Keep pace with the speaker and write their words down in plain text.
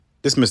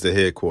This Mr.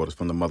 Headquarters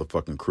from the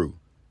motherfucking crew,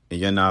 and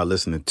you're now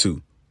listening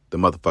to the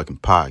motherfucking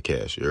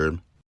podcast, you heard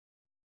me?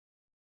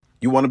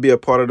 You want to be a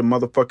part of the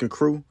motherfucking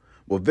crew?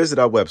 Well, visit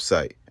our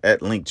website at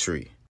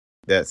Linktree.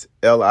 That's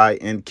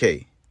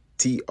linktr.ee/the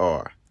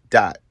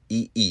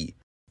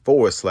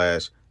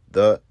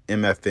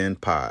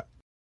Mf'N pod.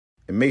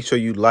 And make sure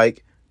you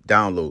like,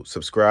 download,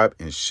 subscribe,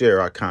 and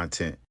share our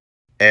content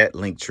at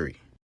Linktree.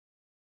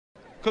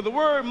 Because the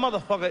word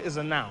motherfucker is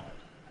a noun.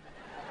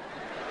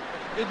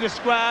 It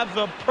describes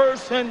a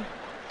person,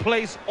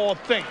 place, or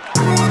thing.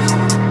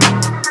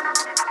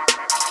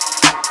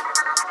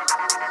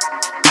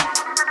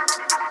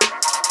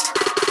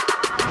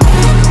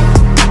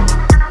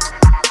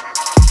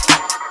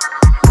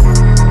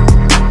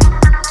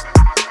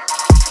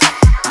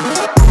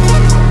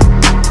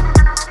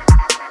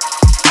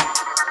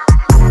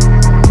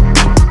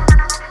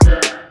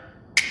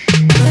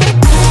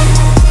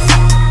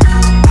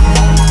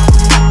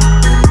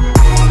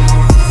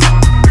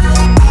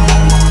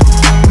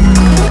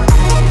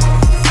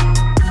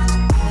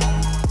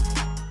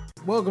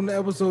 Welcome to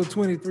episode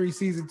 23,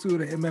 season 2 of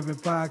the Mf'N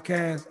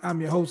podcast. I'm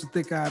your host, the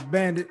Thick-Eyed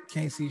Bandit.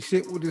 Can't see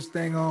shit with this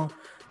thing on.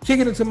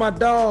 Kicking it to my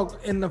dog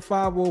in the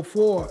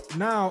 504.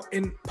 Now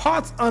in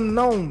parts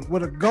unknown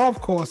with a golf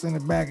course in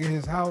the back of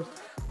his house.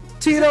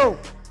 Tito,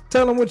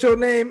 tell him what your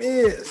name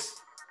is.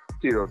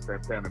 Tito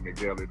Santana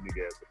Miguel, that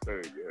nigga at the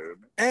third, you heard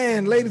me?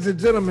 And ladies and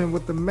gentlemen,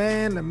 with the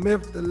man, the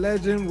myth, the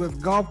legend,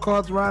 with golf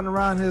carts riding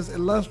around his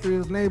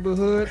illustrious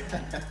neighborhood,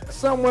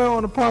 somewhere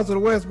on the parts of the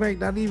West Bank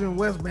that even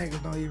West Bankers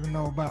don't even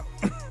know about.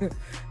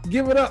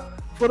 Give it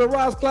up for the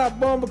Ross Clock,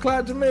 Bomber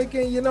Clock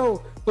Jamaican, you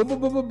know,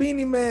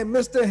 Beanie Man,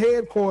 Mr.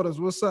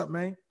 Headquarters. What's up,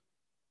 man?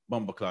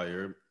 Bumble Cloud, you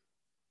heard me?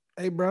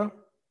 Hey, bro.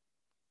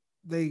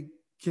 They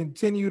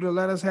continue to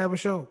let us have a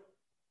show.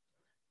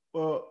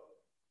 Well,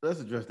 let's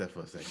address that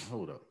for a second.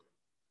 Hold up.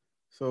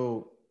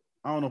 So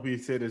I don't know if we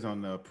said this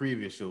on the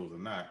previous shows or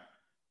not,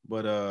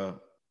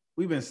 but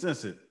we've been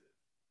censored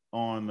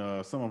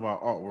on some of our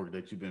artwork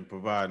that you've been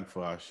providing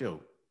for our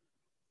show.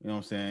 You know what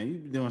I'm saying?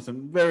 You've been doing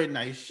some very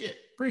nice shit.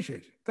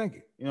 Appreciate you. Thank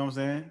you. You know what I'm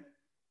saying?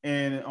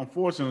 And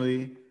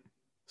unfortunately,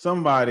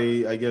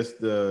 somebody, I guess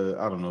the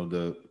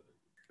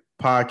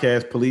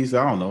podcast police,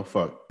 I don't know,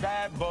 fuck.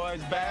 Bad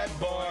boys,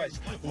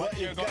 what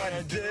you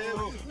gonna do?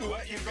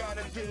 What you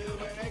gonna do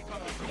when they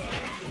come?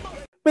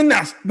 But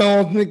nice,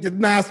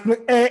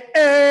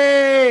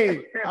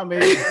 hey. I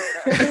mean,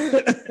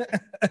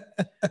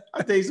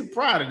 I take some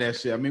pride in that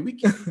shit. I mean,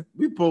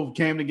 we both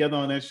came together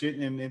on that shit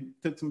and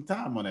took some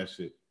time on that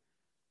shit.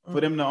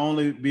 For them to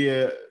only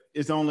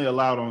it's only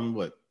allowed on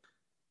what?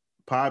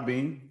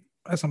 Podbean.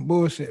 That's some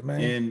bullshit,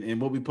 man.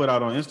 And what we put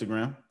out on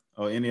Instagram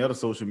or any other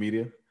social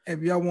media.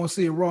 If y'all want to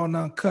see it raw and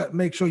uncut,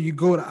 make sure you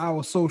go to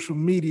our social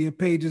media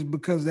pages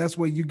because that's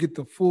where you get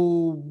the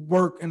full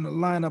work and the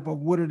lineup of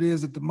what it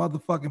is that the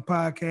motherfucking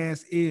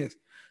podcast is.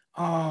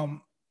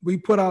 We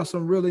put out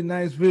some really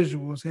nice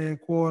visuals,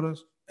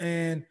 Headquarters.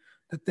 And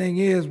the thing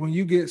is, when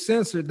you get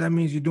censored, that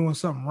means you're doing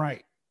something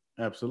right.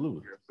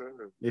 Absolutely.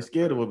 They're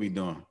scared of what we're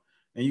doing.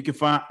 And you can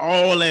find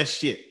all that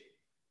shit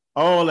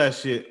on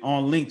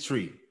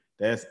Linktree.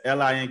 That's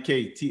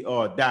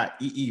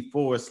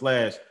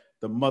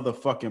linktr.ee/the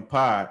motherfucking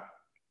pod.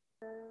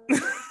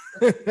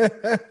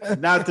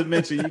 Not to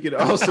mention, you can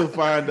also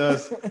find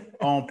us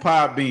on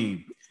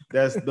Podbean.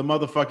 That's the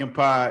motherfucking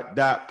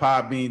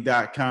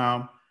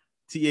pod.podbean.com.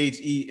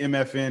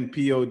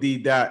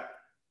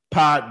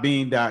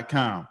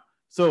 THEMFNPOD.podbean.com.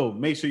 So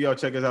make sure y'all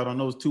check us out on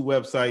those two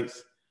websites.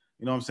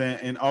 You know what I'm saying?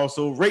 And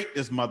also rate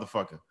this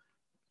motherfucker.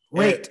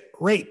 Rate,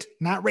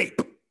 not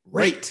rape.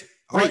 Rate.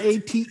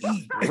 RATE.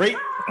 Rate.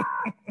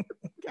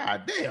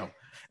 God damn.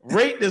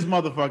 Rate this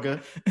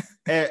motherfucker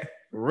at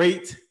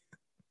rate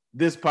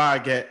this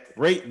podcast,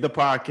 rate the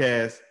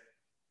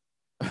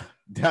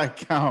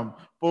podcast.com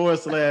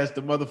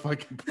 /the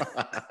motherfucking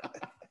pod.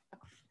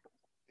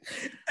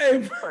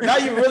 Hey, now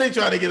you really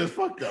trying to get us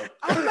fucked up.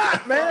 I'm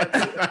not, man.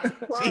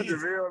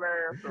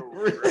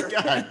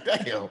 God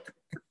damn.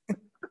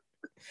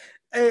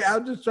 Hey,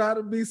 I'm just trying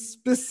to be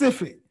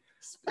specific.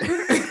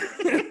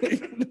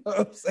 You know what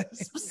I'm saying?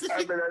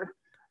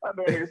 I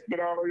know they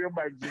spit all on your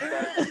mic just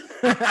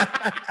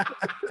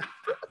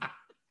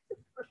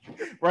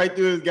right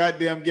through his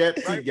goddamn gap.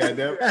 Right.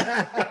 Goddamn.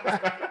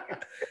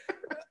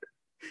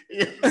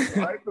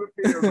 Right through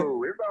the field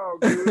goal. It's all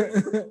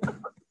good.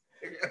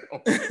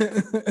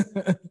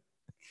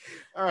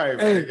 All right,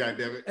 man.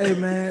 Goddamn it. Hey,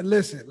 man,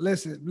 listen.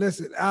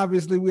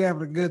 Obviously, we're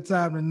having a good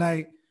time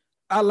tonight.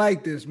 I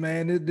like this,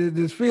 man.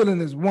 This feeling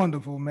is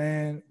wonderful,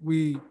 man.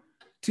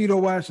 Tito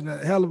watching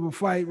a hell of a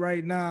fight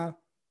right now.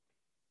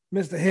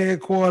 Mr.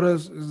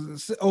 Headquarters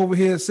is over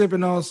here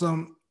sipping on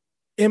some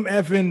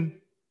Mf'N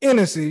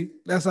Hennessy.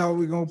 That's how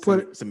we're gonna put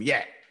it. Some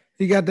yak.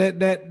 He got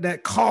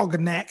that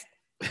cognac.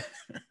 You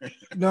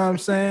know what I'm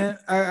saying?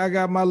 I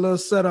got my little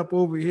setup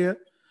over here.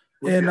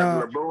 What And you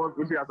got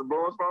some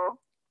bones for?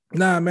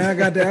 Nah, man,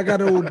 I got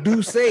the old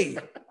Douce.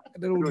 That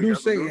old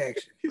Douce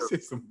action. He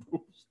said some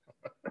bullshit.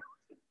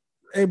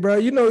 Hey, bro,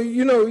 you know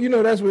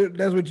that's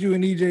what you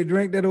and EJ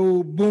drink, that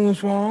old Boone's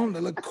Farm,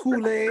 the little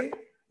Kool-Aid,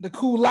 the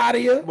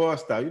Kool-Adia. Boy,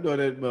 stop. You know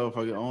that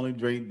motherfucker only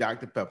drink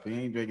Dr. Pepper.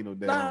 He ain't drinking no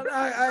damn. Nah,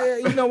 I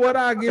you know what?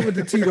 I'll give it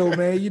to Tito,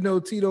 man. You know,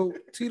 Tito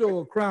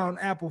a Crown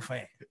Apple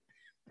fan.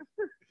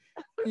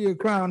 He a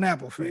Crown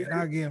Apple fan.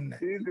 I'll give him that.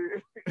 He did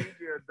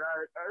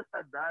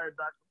a diet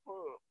Dr.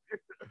 Pub.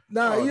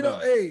 Nah, Oh, you know,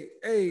 no.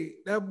 hey,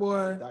 that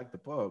boy, Dr.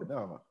 Pub,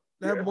 no.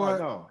 that boy,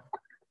 no.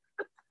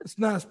 it's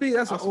not speak.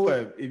 That's I an old.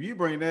 swear, if you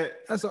bring that,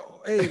 That's an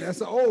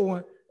old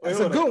one. That's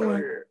a hold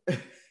good up.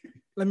 one.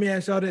 Let me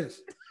ask y'all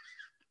this.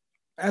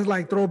 That's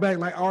like throwback,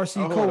 like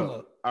RC hold Cola,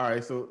 up. All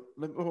right, so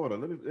hold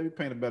on. Let me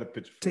paint a better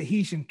picture. For you.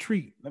 Tahitian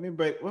treat. Let me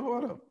break. Well,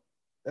 hold up.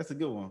 That's a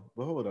good one.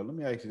 But hold on. Let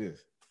me ask you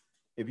this: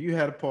 if you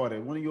had a party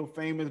at one of your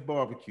famous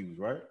barbecues,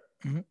 right?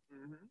 Mhm.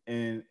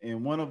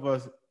 And one of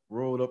us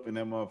rolled up in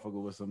that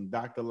motherfucker with some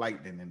Dr.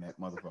 Lightning in that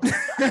motherfucker.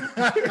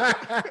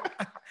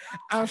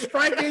 I'm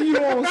striking you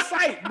on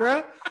sight,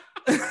 bro.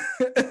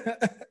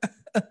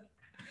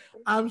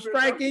 I'm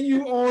striking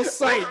you on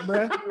sight,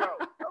 bro. I'm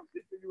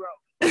kicking you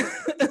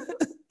out.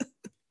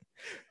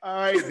 All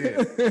right, then.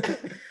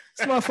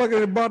 This motherfucker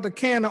that bought the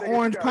can of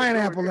orange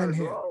pineapple in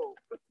here.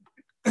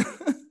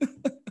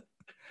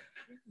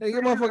 Hey,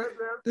 you motherfucker,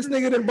 this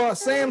nigga that bought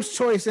Sam's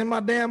Choice in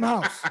my damn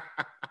house.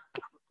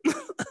 They're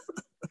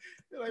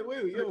like,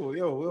 wait,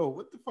 yo,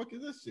 what the fuck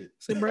is this shit?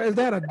 Say, bro, is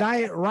that a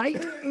diet right,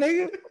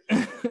 nigga?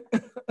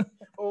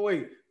 Oh,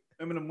 wait.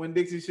 Remember them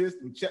Winn-Dixie shits,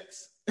 them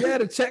checks? Yeah,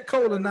 the Czech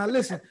Cola. Now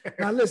listen,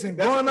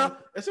 growing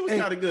up, That shit was hey,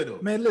 kind of good, though.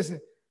 man,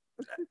 listen.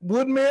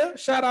 Woodmere,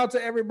 shout out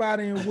to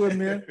everybody in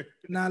Woodmere.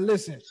 Now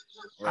listen,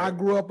 I Right.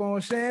 grew up on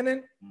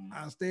Shannon.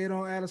 I stayed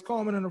on Alice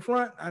Coleman in the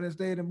front. I done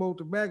stayed in both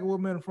the back of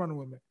Woodmere and the front of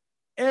Woodmere.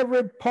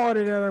 Every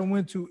party that I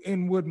went to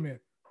in Woodmere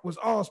was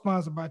all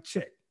sponsored by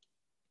Czech.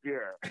 Yeah.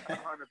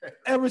 100%.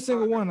 Every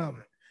single one of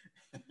them.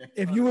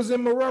 If you was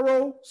in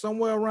Marrero,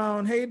 somewhere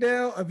around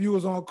Haydale, if you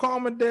was on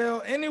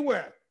Carmondale,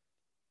 anywhere,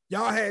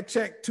 y'all had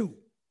Czech too.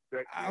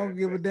 I don't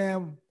give a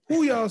damn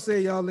who y'all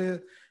say y'all is.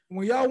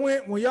 When y'all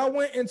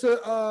went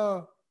into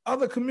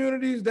other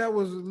communities that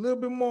was a little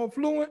bit more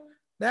affluent,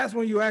 that's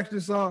when you actually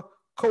saw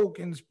Coke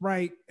and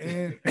Sprite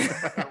and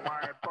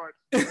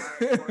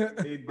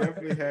They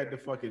definitely had the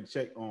fucking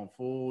check on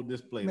full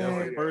display. That was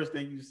Man. the first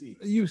thing you see.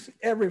 you see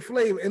every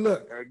flavor. And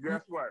look, And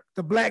guess what?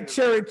 the black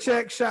cherry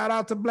check. Shout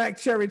out to black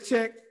cherry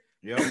check.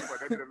 Yep. But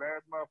they the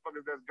last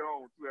motherfuckers that's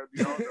gone. Too.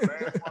 The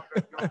last one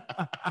that's gone.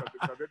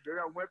 Because they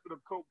done went to the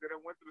Coke, they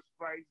done went to the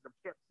Sprite, the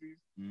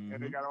Pepsis,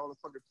 and they got all the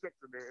fucking checks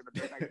in there. And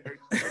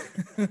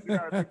you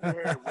gotta think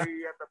they had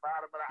way at the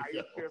bottom of the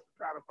ice chest to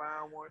try to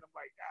find one. I'm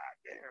like, God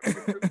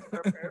damn, this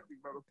stuff past these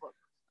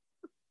motherfuckers.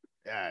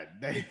 God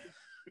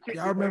damn.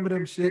 Y'all remember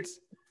them shits?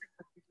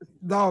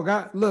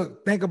 Dog,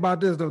 look, think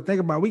about this though.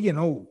 Think about we getting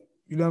old.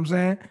 You know what I'm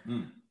saying?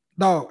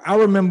 Dog, I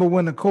remember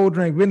when the cold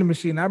drink vending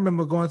machine, I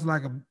remember going to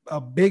like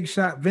a big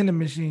shot vending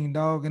machine,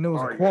 dog, and it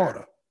was a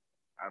quarter.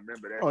 I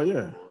remember that. Oh,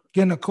 yeah.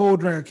 Getting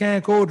a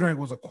canned cold drink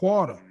was a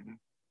quarter.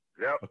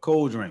 Yep. A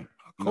cold drink.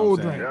 A cold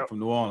You know what I'm drink. saying? From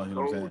New Orleans, you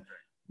know what I'm Cold saying? drink.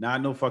 Now I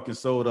know fucking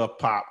soda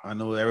pop. I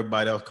know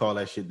everybody else call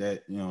that shit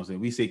that, you know what I'm saying?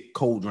 We say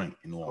cold drink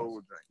in New Orleans.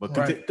 Cold drink. But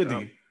Right.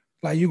 continue.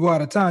 Like you go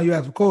out of town, you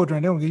ask for cold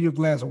drink, they don't give you a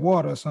glass of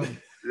water or something.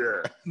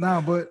 Yeah.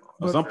 Nah, but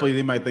Some places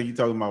they might think you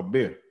talking about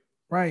beer.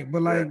 right,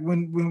 but like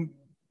when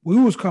we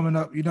was coming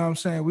up, you know what I'm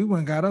saying, we went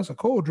and got us a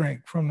cold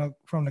drink from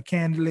the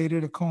candy lady,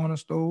 the corner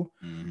store,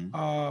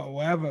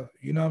 wherever,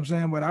 you know what I'm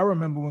saying. But I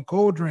remember when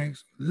cold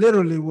drinks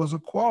literally was a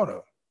quarter,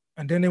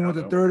 and then they went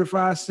to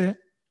 35 cents,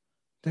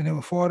 then they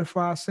were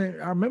 45 cents.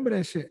 I remember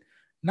that shit.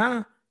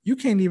 Now you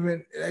can't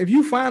even, if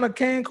you find a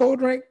canned cold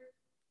drink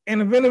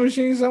in a vending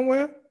machine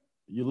somewhere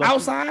You're lucky.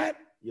 outside,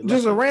 You're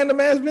just a lucky. random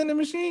ass vending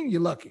machine,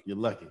 you're lucky. You're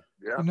lucky.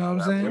 Yeah. You know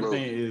what I'm saying?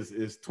 Everything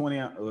is 20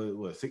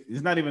 ounce.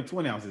 It's not even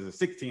 20 ounces. It's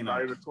 16 Not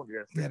ounces. even 20.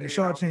 Yeah, they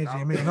shortchanged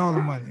you, making all the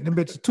money. Them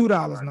bitches $2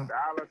 now.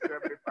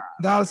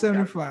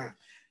 $1.75. $1.75.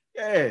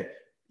 Yeah.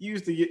 You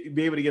used to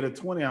be able to get a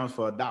 20 ounce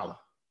for $1.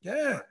 Yeah.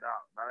 Now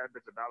that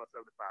bitch $1.75,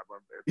 but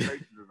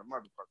inflation is a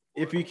motherfucker.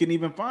 If you can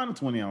even find a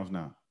 20 ounce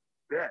now.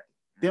 Yeah.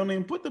 They don't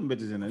even put them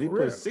bitches in there. They For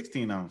put real.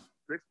 16 ounce.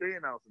 16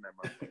 ounce in that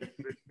motherfucker.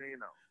 16 ounce.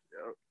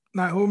 Yep.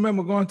 Now, who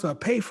remember going to a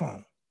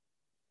payphone?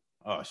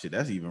 Oh shit,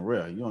 that's even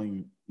rare. You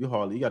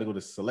got to go to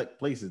select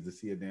places to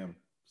see a damn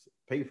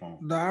payphone.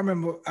 No, I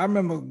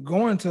remember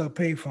going to a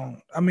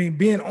payphone. I mean,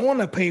 being on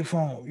a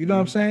payphone. You know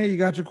what I'm saying? You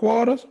got your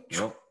quarters,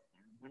 Yep.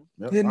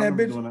 hitting I that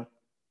remember bitch, doing that.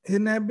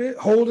 hitting that bit,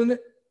 holding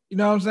it. You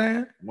know what I'm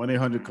saying?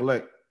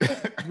 1-800-collect.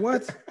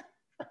 What?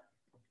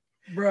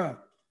 Bruh,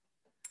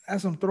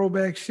 that's some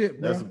throwback shit,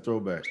 bro. That's some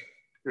throwback.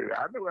 Yeah,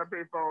 I knew I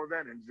paid phones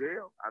that in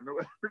jail. I knew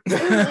it.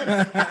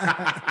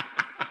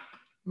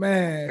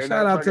 Man, And shout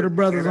that out to the fucking-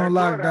 brothers and on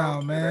that lockdown,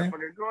 courthouse- man. That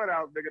fucking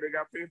courthouse, nigga, they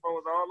got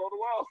payphones all over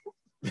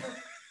the wall.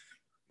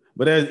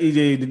 But as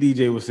EJ the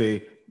DJ would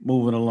say,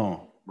 moving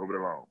along. Moving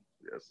along.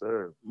 Yes,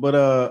 sir. But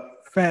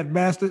Fat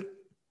bastard.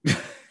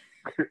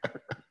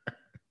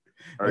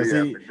 Oh, now yeah,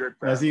 see, it's a good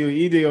now time. see,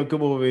 EJ gonna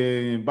come over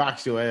here and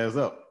box your ass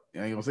up.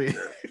 You ain't gonna say.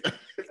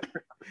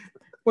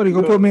 What, he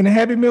gonna put me in a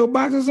Happy Meal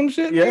box or some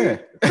shit? Yeah.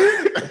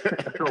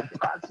 He'll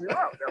box you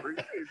out.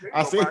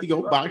 I said he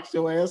gonna box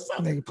your ass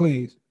up. Nigga,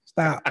 please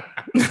stop.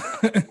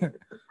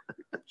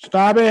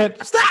 Stop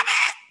it. Stop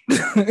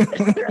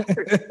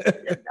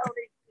it.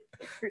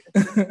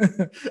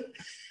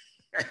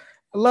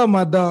 I love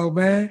my dog,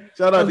 man.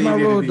 Shout out That's to my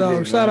EJ road the dog.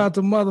 DJ, Shout man. out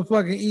to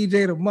motherfucking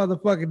EJ, the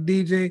motherfucking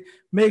DJ.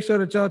 Make sure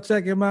that y'all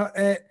check him out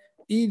at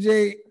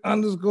EJ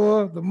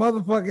 _ the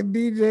motherfucking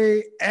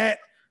DJ at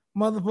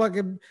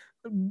motherfucking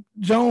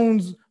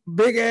Jones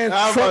big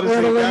ass truck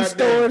rental and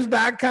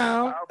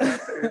storage.com.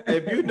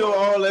 If you know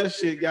all that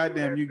shit,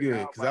 goddamn, you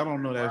good. Because I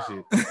don't know that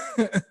shit.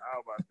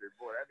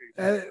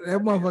 That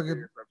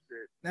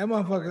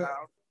motherfucker.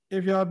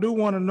 If y'all do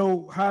want to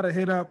know how to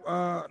hit up,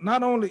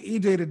 not only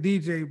EJ the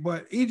DJ,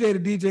 but EJ the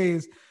DJ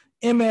is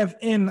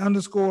Mf'N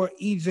 _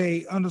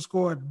 EJ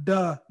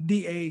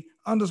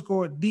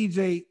 _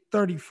 DJ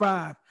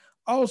 35.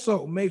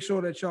 Also, make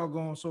sure that y'all go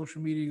on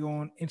social media, go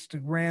on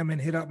Instagram,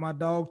 and hit up my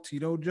dog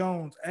Tito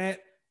Jones at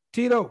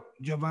Tito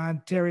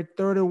Javon Terry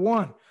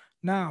 31.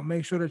 Now,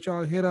 make sure that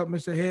y'all hit up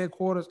Mr.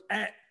 Headquarters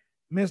at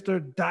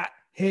Mr.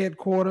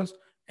 Headquarters.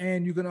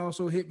 And you can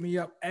also hit me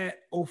up at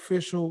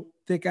Official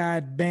Thick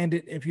Eyed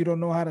Bandit. If you don't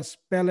know how to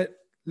spell it,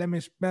 let me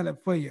spell it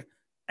for you.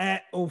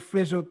 At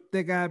Official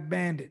Thick Eyed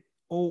Bandit.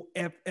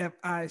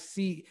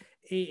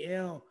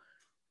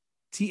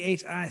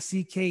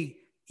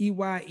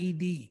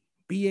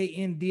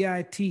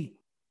 OFFICALTHICKEYEDBANDIT.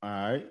 All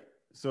right.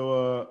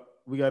 So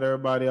we got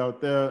everybody out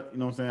there. You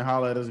know what I'm saying?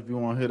 Holler at us if you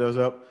want to hit us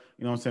up.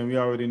 You know what I'm saying? We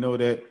already know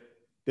that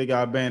Thick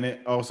Eyed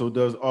Bandit also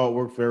does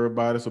artwork for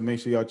everybody. So make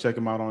sure y'all check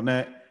him out on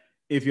that.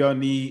 If y'all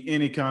need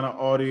any kind of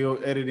audio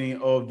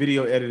editing or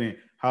video editing,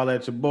 holler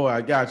at your boy.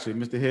 I got you,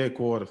 Mr.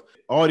 Headquarters.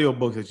 Audio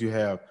books that you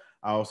have,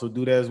 I also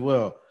do that as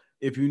well.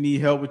 If you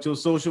need help with your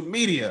social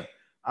media,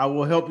 I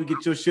will help you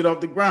get your shit off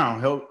the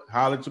ground.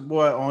 Holler at your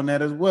boy on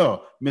that as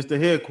well. Mr.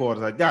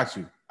 Headquarters, I got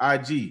you.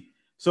 IG.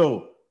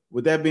 So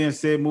with that being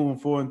said, moving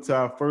forward into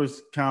our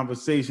first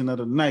conversation of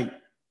the night,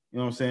 you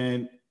know what I'm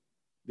saying?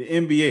 The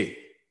NBA.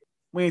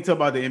 We ain't talk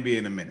about the NBA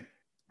in a minute.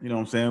 You know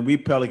what I'm saying? We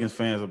Pelicans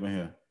fans up in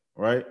here.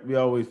 Right, we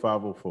always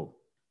 504.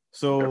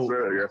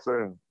 So yes,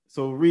 sir.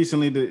 So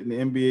recently, the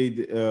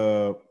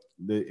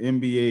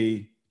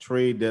NBA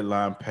trade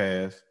deadline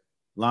passed.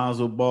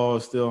 Lonzo Ball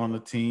is still on the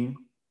team.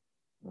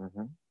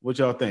 Mm-hmm. What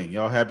y'all think?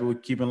 Y'all happy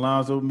with keeping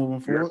Lonzo moving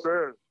forward? Yes,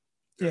 sir.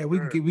 Yeah, we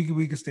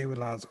can stay with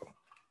Lonzo.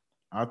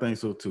 I think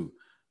so too.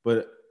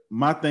 But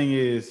my thing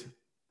is,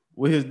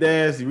 with his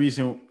dad's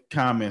recent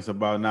comments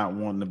about not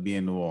wanting to be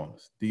in New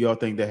Orleans, do y'all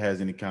think that has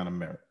any kind of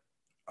merit?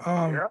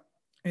 Yeah.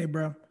 Hey,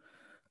 bro.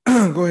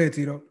 Go ahead,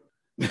 Tito.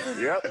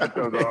 Yeah,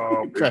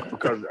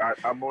 because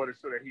I'm more than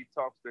sure that he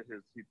talks to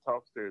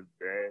his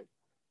dad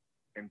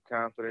in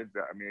confidence.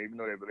 I mean, even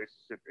though their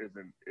relationship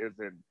isn't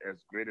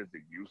as great as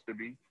it used to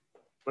be,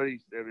 but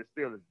it's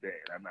still his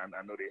dad. I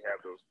know they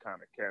have those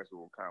kind of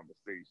casual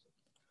conversations,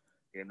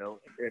 you know.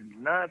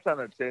 And 9 times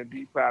out of 10,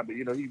 he probably,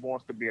 you know, he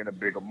wants to be in a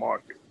bigger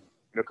market,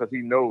 you know, because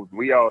he knows,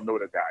 we all know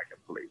the guy can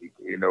play.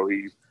 You know,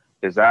 his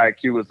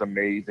IQ is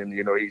amazing.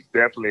 You know, he's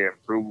definitely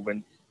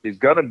improving. He's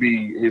gonna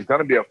be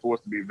a force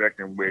to be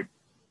reckoned with,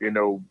 you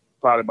know,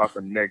 probably about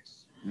the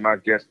next, my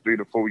guess, 3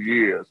 to 4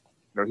 years.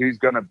 You know, he's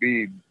gonna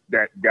be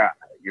that guy,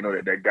 you know,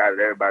 that guy that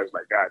everybody's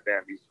like, God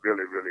damn, he's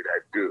really, really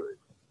that good.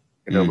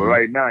 You know, but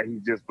right now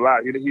he's just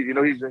blocked. He's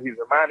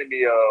reminding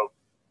me of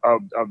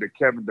the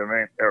Kevin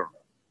Durant era.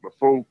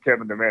 Before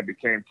Kevin Durant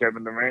became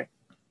Kevin Durant.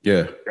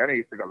 Yeah. That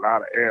nigga took a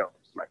lot of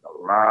L's. Like a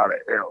lot of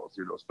L's,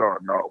 you know,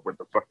 starting off with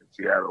the fucking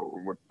Seattle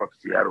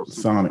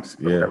Sonics,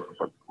 yeah.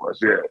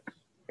 Yeah.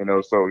 You know,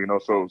 so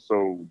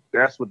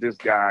that's what this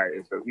guy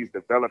is. So he's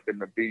developing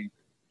to be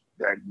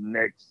that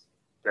next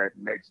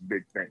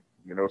big thing.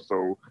 You know,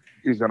 so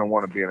he's gonna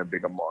want to be in a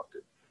bigger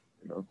market.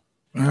 You know.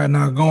 All right,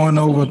 now going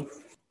over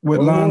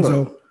with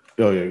Lonzo.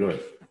 Oh yeah, go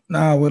ahead.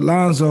 Now with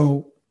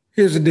Lonzo,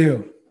 here's the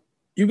deal: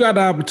 you got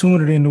the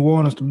opportunity in New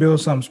Orleans to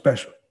build something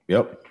special.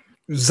 Yep.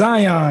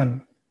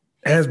 Zion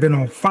has been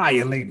on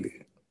fire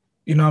lately.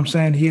 You know what I'm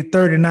saying? He had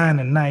 39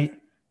 tonight.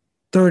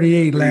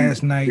 38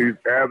 last night. He's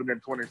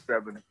averaging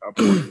 27 points a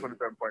game.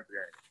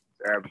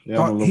 Yeah,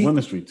 on a little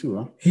winning streak too,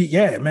 huh?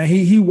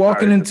 He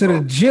walking into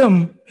the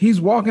gym. He's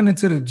walking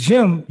into the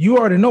gym. You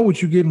already know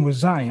what you're getting with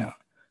Zion.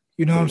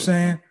 You know what I'm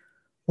saying?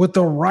 With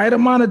the right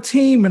amount of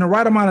team and the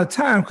right amount of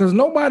time, because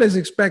nobody's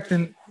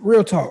expecting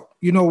real talk.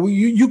 You know,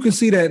 you can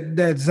see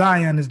that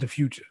Zion is the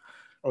future.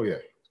 Oh yeah.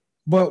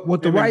 But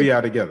with the right, be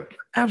out together.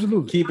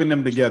 Absolutely. Keeping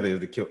them together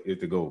is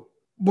the goal.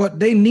 But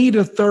they need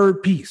a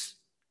third piece.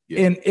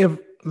 Yeah. And if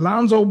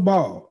Lonzo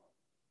Ball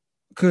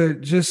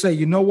could just say,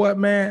 you know what,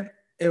 man,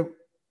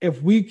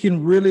 if we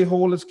can really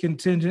hold this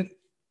contingent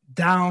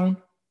down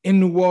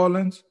in New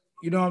Orleans,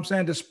 you know what I'm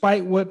saying,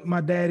 despite what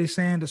my daddy's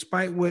saying,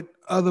 despite what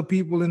other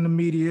people in the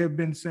media have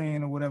been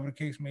saying or whatever the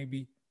case may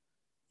be,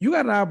 you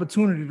got an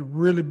opportunity to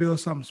really build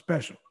something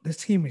special. This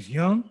team is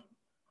young.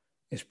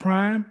 It's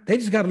prime. They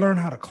just got to learn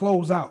how to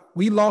close out.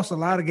 We lost a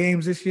lot of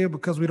games this year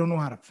because we don't know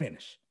how to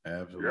finish.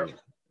 Absolutely. Yep.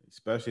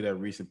 Especially that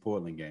recent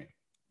Portland game.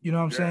 You know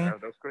what I'm saying?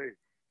 That's crazy.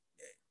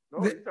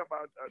 No, you talking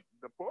about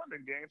the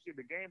Portland game? See,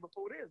 the game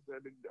before this,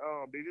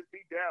 they just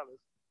beat Dallas,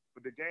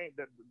 but the game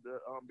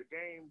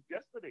game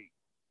yesterday.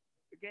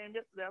 The game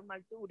yesterday, I'm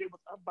like, dude, they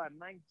was up by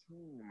 19,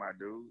 my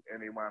dude,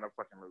 and they wound up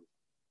fucking losing.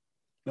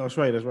 No, that's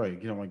right. That's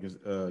right. You know,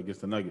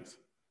 against the Nuggets.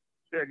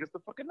 Yeah, against the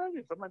fucking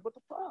Nuggets. I'm like, what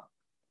the fuck?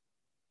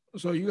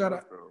 So you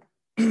gotta.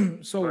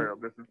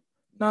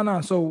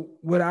 So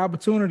with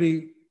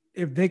opportunity,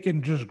 if they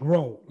can just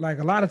grow, like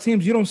a lot of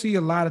teams, you don't see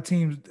a lot of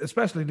teams,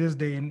 especially this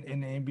day in the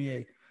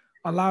NBA,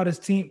 allow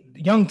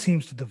young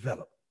teams to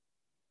develop.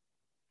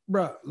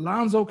 Bruh,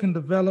 Lonzo can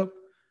develop.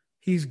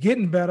 He's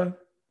getting better.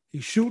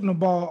 He's shooting the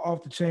ball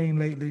off the chain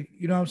lately.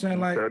 You know what I'm saying?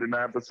 Like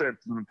 39%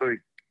 from the three.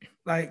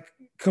 Like,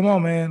 come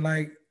on, man.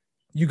 Like,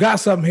 you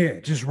got something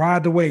here. Just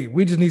ride the wave.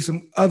 We just need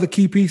some other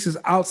key pieces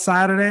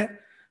outside of that.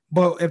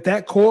 But if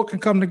that core can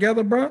come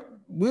together, bro,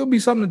 we'll be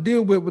something to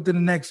deal with within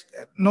the next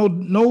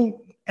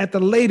at the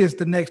latest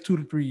the next 2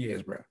 to 3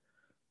 years, bro.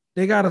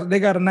 They got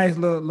a nice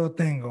little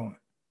thing going.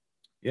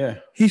 Yeah,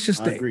 he should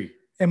stay. I agree,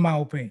 in my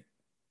opinion.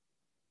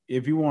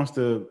 If he wants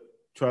to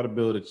try to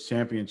build a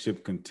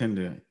championship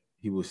contender,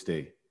 he will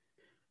stay.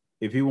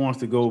 If he wants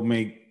to go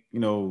make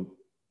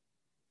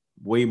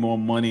way more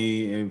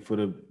money and for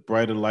the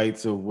brighter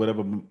lights or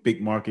whatever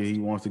big market he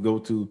wants to go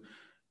to,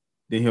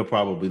 then he'll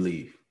probably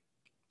leave.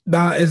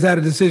 Now, is that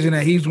a decision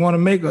that he's want to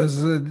make, or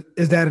is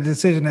that a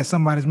decision that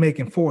somebody's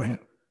making for him?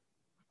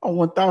 Oh,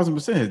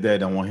 1,000% his dad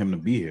don't want him to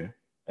be here.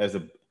 As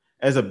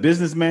a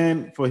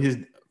businessman,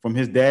 from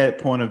his dad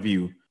point of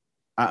view,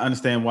 I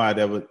understand why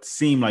that would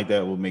seem like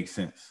that would make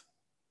sense.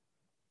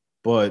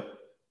 But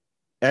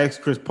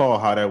ask Chris Paul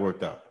how that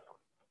worked out.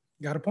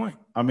 Got a point.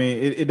 I mean,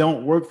 it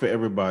don't work for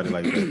everybody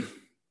like that.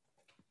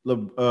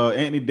 Look,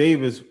 Anthony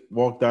Davis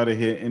walked out of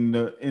here in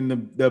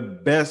the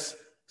best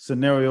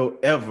scenario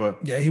ever.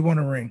 Yeah, he won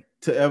a ring.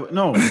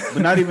 No,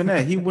 but not even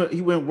that. He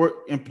went work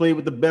and played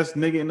with the best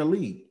nigga in the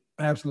league.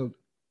 Absolutely.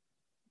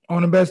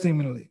 On the best team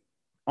in the league.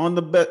 On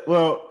the best.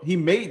 Well, he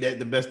made that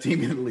the best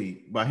team in the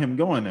league by him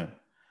going there.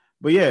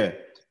 But yeah,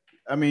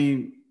 I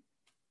mean,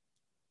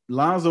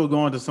 Lonzo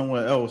going to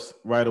somewhere else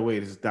right away,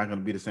 this is not going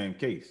to be the same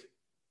case.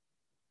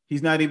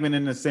 He's not even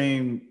in the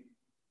same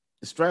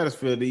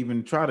stratosphere to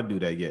even try to do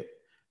that yet.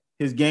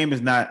 His game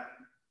is not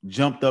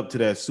jumped up to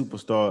that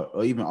superstar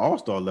or even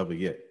all-star level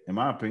yet, in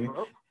my opinion.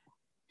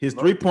 His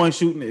three-point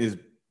shooting is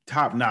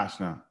top-notch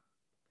now.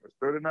 It's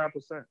 39%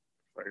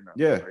 right now.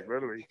 Yeah. Like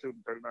literally, he's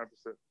shooting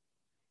 39%.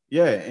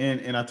 Yeah,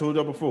 and I told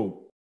y'all before,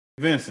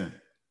 Vincent,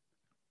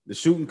 the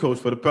shooting coach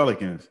for the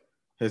Pelicans,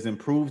 has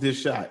improved his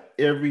shot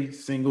every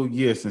single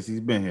year since he's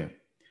been here.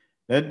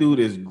 That dude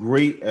is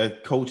great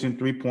at coaching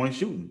three-point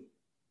shooting.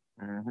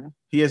 Mm-hmm.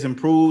 He has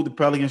improved the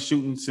Pelicans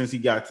shooting since he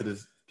got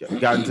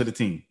into the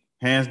team,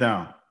 hands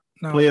down.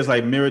 No. Players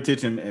like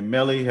Mirotic and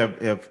Melly have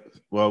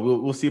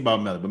we'll see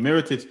about Melly, but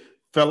Mirotic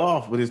fell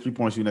off with his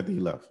three-point shooting after he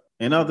left,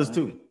 and others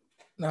too.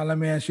 Now let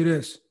me ask you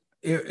this: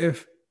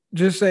 if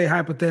just say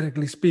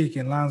hypothetically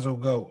speaking, Lonzo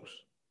goes,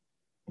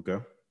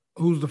 okay,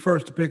 who's the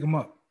first to pick him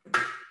up?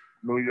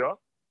 New York.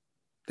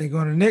 They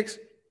going to the Knicks?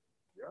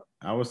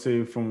 I would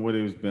say from what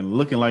it's been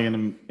looking like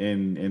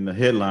in the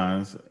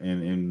headlines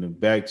and in the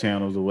back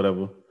channels or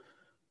whatever,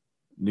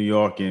 New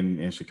York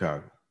and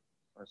Chicago.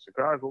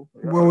 Chicago.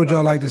 Where would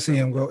y'all like to see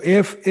him go?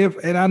 If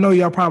and I know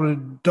y'all probably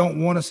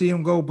don't want to see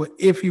him go, but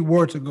if he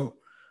were to go,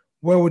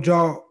 where would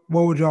y'all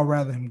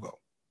rather him go?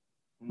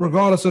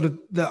 Regardless of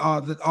the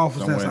office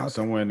that's out there.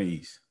 Somewhere in the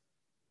East,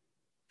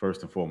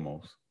 first and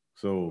foremost.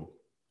 So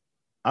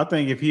I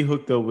think if he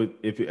hooked up with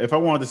if I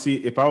wanted to see,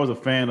 if I was a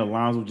fan of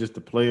Lonzo, just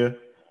the player,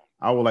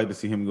 I would like to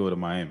see him go to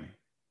Miami.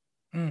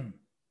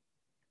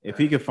 If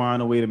he could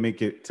find a way to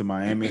make it to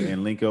Miami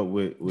and link up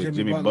with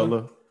Jimmy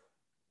Butler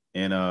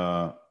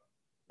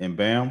and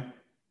Bam,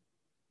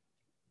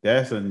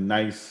 that's a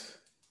nice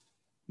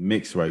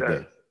mix right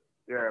there.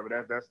 Yeah,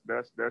 but that's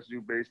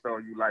you based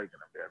on you liking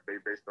him. Yeah,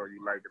 based on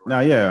you liking him. Now,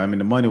 yeah, I mean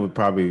the money would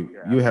probably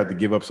you have to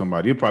give up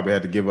somebody. You probably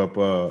have to give up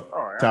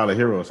Tyler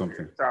Hero or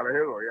something. Tyler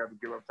Hero, you have to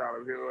give up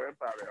Tyler Hero and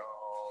probably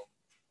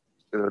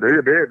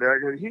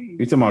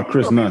you talking about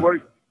Chris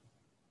Nunn?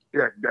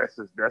 Yeah, that's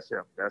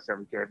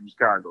him. He came from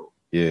Chicago.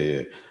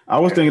 Yeah. I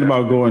was thinking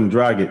about going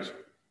Dragic.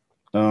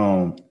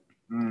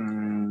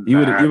 You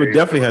would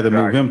definitely have to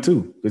move him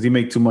too because he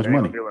make too much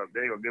money. They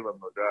ain't gonna give him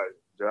no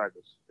Dragic.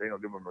 They ain't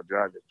gonna give him no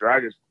Dragic.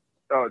 Dragic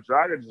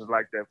is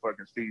like that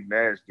fucking Steve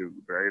Nash dude,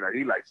 right? Like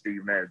he like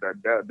Steve Nash.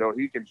 Though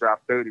he can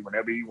drop 30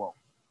 whenever he want.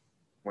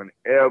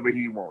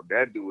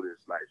 That dude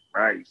is like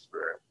nice,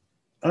 bro.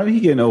 I mean,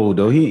 he getting old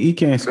though. He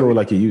can't score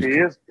like he used to.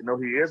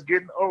 He is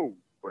getting old,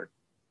 but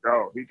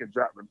he can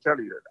drop. I'm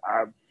telling you,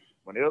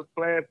 when they was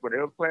playing for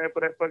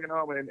that fucking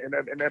arm in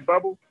that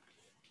bubble,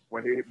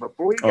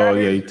 before he got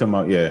you talking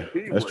about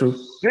that's true.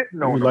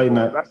 Sitting on the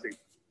ball. I see.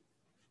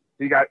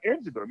 He got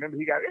injured though. Remember,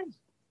 he got injured.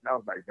 And I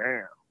was like,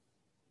 damn.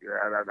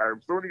 Yeah,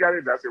 as soon as he got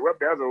injured, I said, well,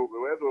 that's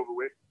over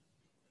with.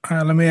 All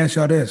right, let me ask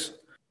y'all this.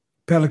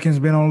 Pelicans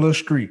been on a little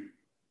streak.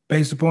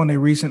 Based upon their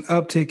recent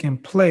uptick in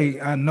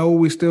play, I know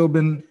we still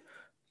been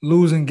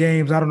losing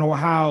games. I don't know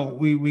how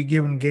we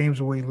giving games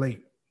away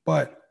late,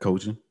 but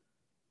coaching.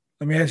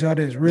 Let me ask y'all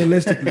this: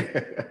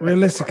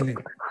 realistically,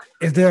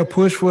 is there a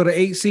push for the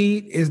 8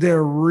 seed? Is there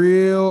a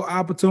real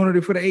opportunity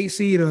for the 8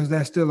 seed, or is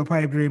that still a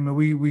pipe dream and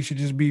we should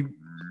just be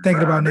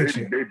thinking about next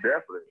year? They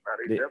definitely got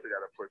to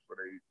push for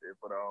the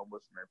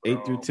what's the name?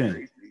 8 through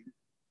 10.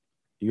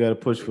 You got to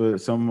push for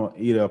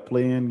either a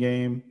play-in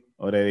game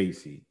or that 8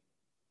 seed.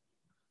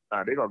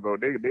 Nah, they gonna go.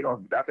 They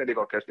gonna. I think they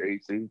gonna catch the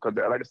 8 seed because,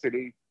 like I said,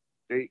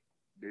 they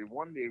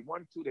won 2,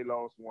 they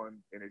lost 1,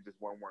 and they just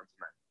won 1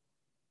 tonight.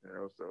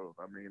 So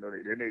I mean,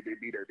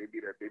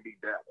 they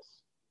beat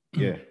Dallas.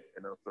 Yeah.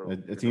 So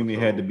a team they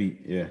had to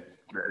beat. Yeah.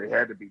 They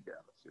had to beat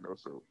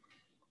Dallas. So,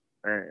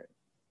 man.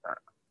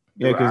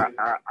 Yeah, because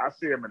I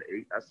see them in the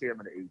 8. I see them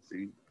in the 8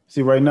 seed.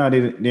 See, right now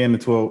they're in the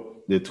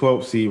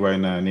 12th seed right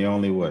now, and they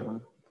only what? Mm-hmm.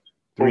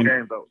 4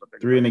 games out.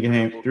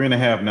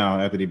 3.5 now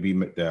after they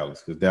beat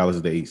Dallas, because Dallas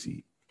is the 8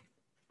 seed.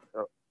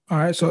 All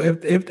right, so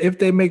if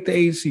they make the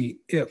 8 seed,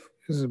 this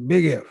is a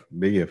big if.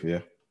 Big if,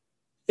 yeah.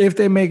 If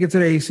they make it to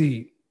the 8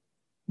 seed,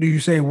 do you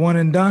say one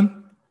and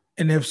done?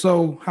 And if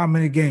so, how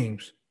many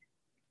games?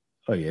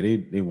 Oh yeah,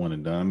 they one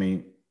and done. I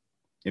mean,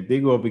 if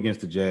they go up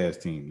against the Jazz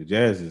team, the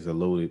Jazz is a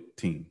loaded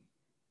team.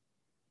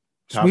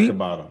 Top to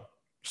bottom.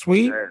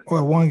 Sweet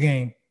or one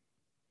game?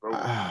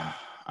 Nah.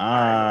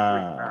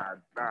 I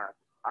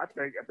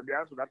think, to be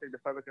honest with you, I think the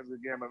Pelicans will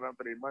give them enough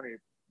for their money.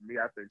 Me,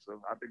 I think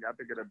so. I think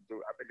it'll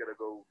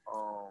go.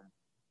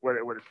 What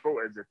is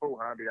 4? Is it 4?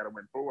 Huh? They gotta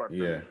win 4.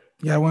 Yeah.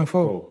 Yeah, win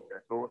 4.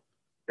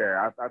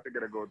 Yeah, I think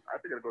it'll go. I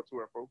think it'll go 2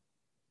 and 4. All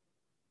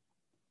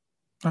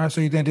right,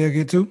 so you think they'll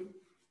get 2?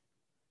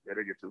 Yeah,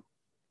 they get 2.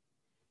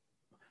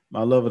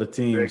 My love of the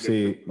team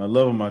my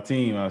love of my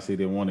team, I say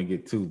they want to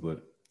get 2,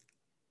 but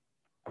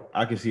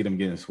I can see them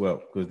getting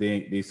swept because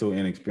they so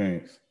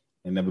inexperienced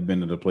and never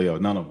been to the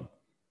playoffs. None of them.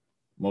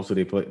 Most of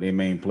their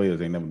main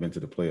players ain't never been to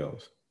the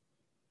playoffs.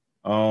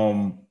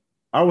 I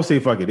would say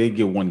fuck it, they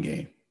get 1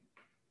 game.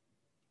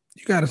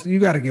 You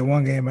gotta get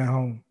 1 game at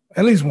home.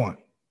 At least one.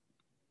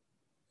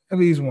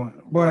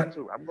 But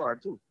I'm going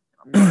to.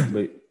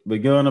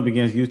 But going up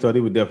against Utah, they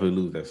would definitely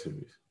lose that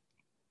series.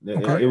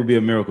 Okay. It would be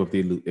a miracle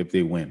if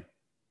they win.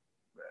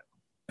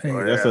 Hey,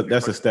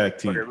 that's a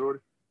stacked team.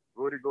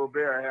 Rudy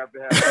Gobert have to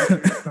have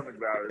stomach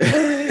valve.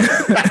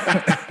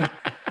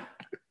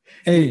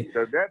 Hey,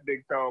 because that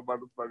big tall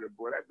motherfucker,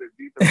 boy, that big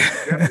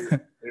defensive.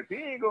 if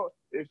he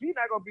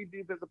not gonna be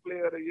defensive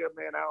player of the year,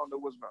 man, I don't know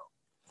what's wrong.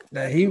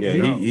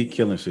 He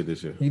killing shit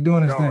this year. He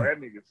doing his thing.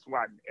 That nigga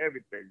swatting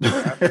everything.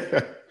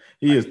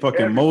 He is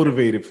fucking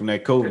motivated from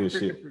that COVID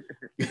shit.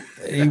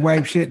 He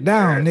wiped shit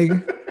down,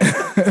 nigga.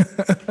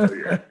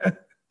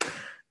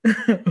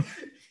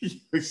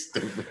 You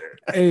stupid.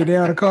 Hey, they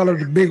ought to call him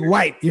the big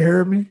wipe. You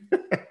heard me?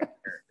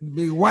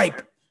 Big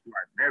wipe.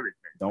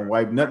 Don't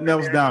wipe nothing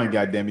else down,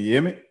 goddamn it. You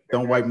hear me?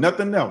 Don't wipe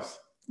nothing else.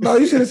 No,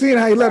 you should have seen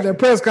how he left that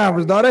press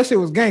conference, dog. That shit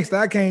was gangster.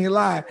 I can't even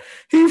lie.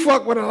 He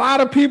fucked with a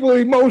lot of people's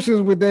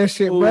emotions with that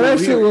shit, bro. That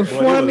shit was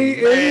funny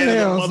as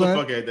hell, son.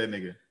 Motherfucker at that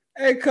nigga.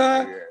 Hey,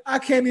 cuz, I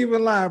can't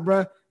even lie,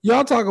 bro.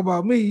 Y'all talk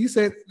about me. You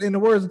said, in the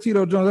words of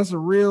Tito Jones, that's a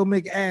real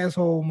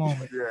asshole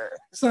moment. Yeah.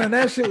 Son,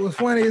 that shit was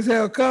funny as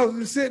hell. Cuz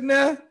was sitting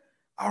there.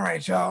 All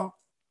right, y'all.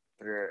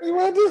 Yeah.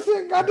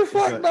 Got the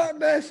fuck up.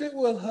 That shit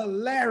was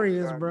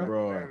hilarious,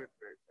 bro.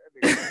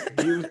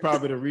 He was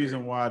probably the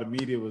reason why the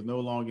media was no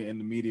longer in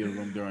the media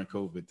room during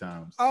COVID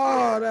times.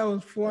 Oh, that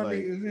was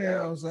funny as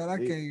hell, son. I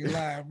can't even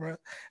lie, bro.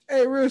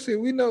 Hey, real shit.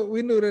 We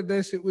knew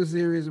that shit was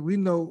serious. We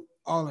know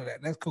all of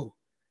that. That's cool.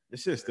 The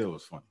shit still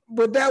was funny.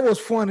 But that was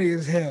funny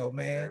as hell,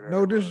 man.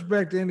 No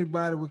disrespect to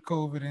anybody with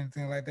COVID or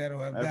anything like that who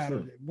have died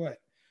of it. But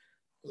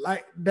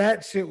like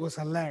that shit was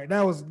hilarious.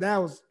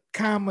 That was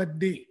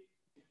comedy.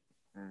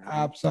 Mm-hmm.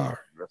 I'm sorry.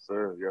 Yes,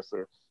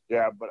 sir.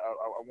 Yeah, but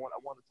I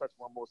want to touch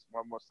one more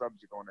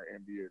subject on the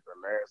NBA. The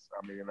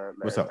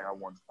last thing I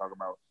wanted to talk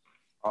about.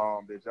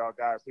 Did y'all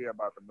guys hear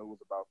about the news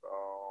about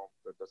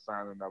the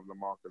signing of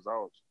LaMarcus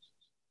Aldridge?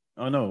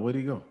 Oh no, where'd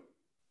he go?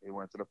 He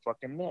went to the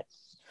fucking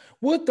Nets.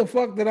 What the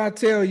fuck did I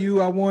tell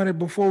you I wanted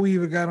before we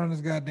even got on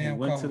this goddamn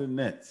call? He went to the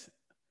Nets.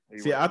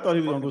 See, I thought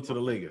he was gonna go to the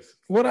Lakers.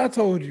 What I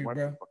told you,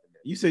 bro?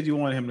 You said you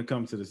wanted him to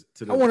come to the.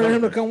 I wanted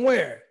him to come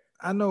where?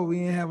 I know we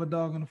didn't have a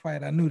dog in the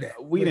fight. I knew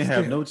that. We didn't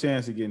have no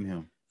chance of getting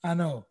him. I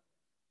know.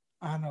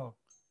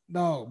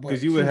 No,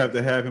 because you would have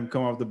to have him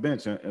come off the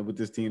bench with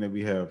this team that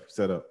we have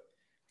set up.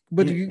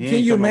 But can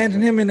you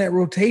imagine him in that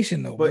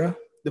rotation though, bro?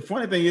 The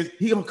funny thing is,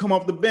 he gonna come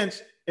off the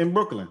bench in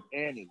Brooklyn.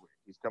 Anyway,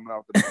 he's coming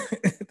off the bench.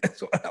 That's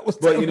what I was.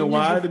 But you know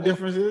why the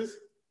difference is?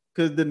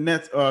 Because the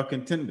Nets are a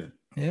contender.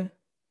 Yeah.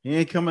 He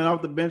ain't coming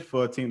off the bench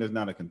for a team that's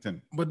not a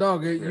contender. But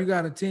dog, you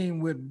got a team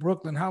with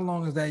Brooklyn. How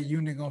long is that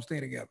unit gonna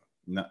stay together?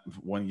 Not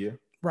 1 year.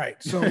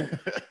 Right. So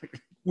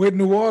with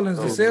New Orleans,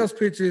 the sales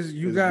pitches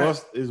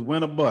is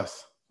win or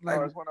bust. Like,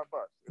 it's win or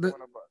bust.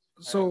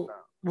 So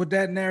with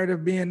that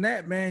narrative being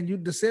that,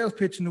 man, the sales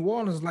pitch in New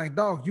Orleans is like,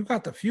 dog, you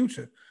got the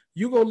future.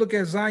 You go look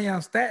at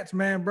Zion's stats,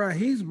 man, bro.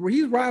 He's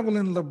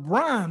rivaling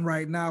LeBron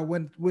right now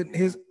with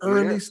his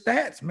early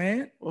stats,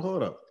 man. Well,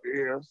 hold up.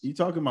 Yes. You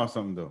talking about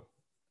something though?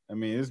 I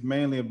mean, it's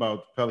mainly about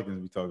the Pelicans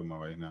we talking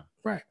about right now.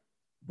 Right.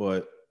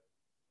 But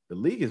the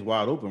league is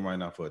wide open right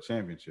now for a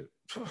championship.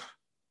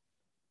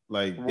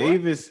 Like What?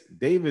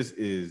 Davis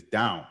is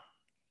down.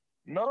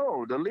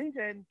 No, the league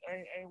ain't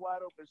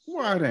wide open.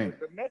 Why it ain't?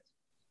 The Nets,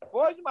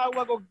 boy, you might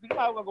well go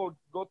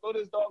throw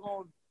this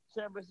doggone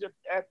championship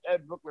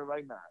at Brooklyn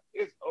right now.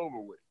 It's over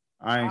with.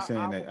 I ain't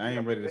saying that. I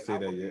ain't ready to say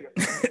that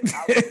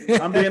yet.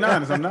 yet. I'm being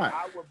honest. I'm not.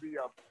 I would be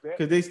a bet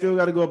Because they still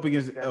got to go up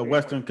against a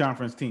Western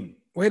Conference team.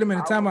 Wait a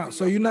minute, time out.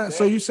 So you're not.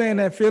 So you saying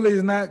that Philly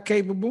is not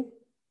capable?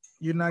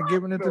 You're not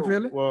giving it to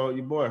Philly? Well,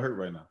 your boy hurt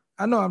right now.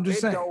 I know. I'm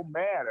just saying. It don't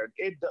matter.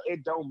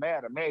 It don't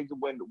matter, man.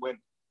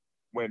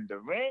 When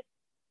Durant,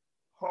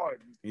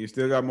 Harden, You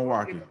still got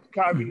Milwaukee.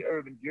 Kyrie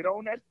Irving get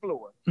on that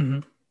floor. Mm-hmm.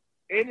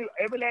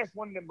 Every last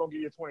one of them gonna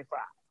give you 25.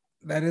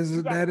 That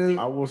is.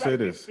 I will say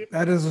this.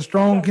 That is a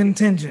strong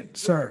contingent,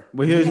 sir.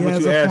 But here's He what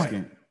has you're a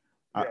asking.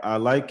 I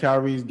like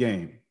Kyrie's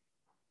game,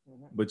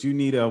 but you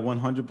need a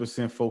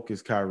 100%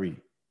 focused Kyrie.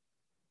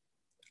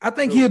 I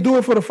think he'll do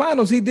it for the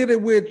finals. He did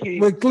it with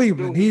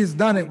Cleveland. He's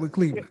done it with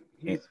Cleveland.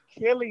 He's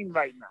killing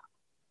right now.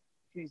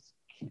 He's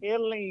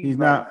killing. He's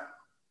not.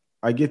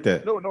 I get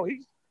that. No,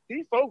 he's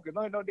focused.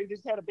 No, they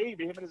just had a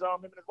baby. Him and his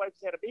wife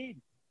just had a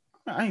baby.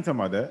 I ain't talking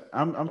about that.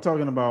 I'm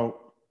talking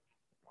about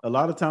a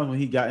lot of times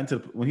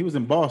when he was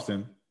in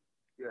Boston.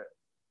 Yeah,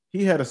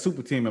 he had a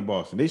super team in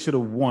Boston. They should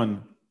have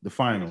won the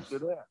finals.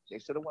 They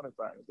should have won the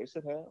finals. They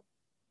should have.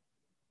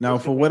 Now,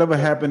 for whatever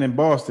happened in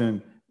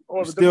Boston,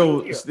 it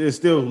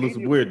still looks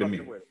weird to me.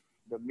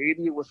 The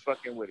media was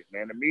fucking with it,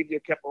 man. The media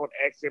kept on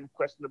asking him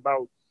questions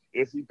about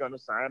is he going to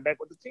sign back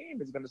with the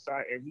team? Is he going to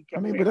sign? And he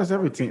kept. But that's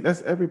every team.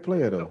 That's every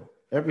player though.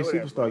 Every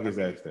superstar gets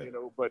asked that.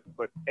 But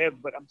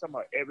I'm talking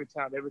about every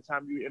time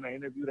you in an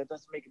interview, that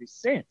doesn't make any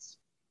sense.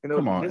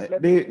 Come on,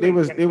 they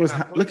was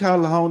look how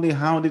long they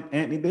hounded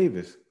Anthony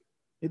Davis.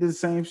 He did the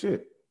same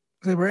shit.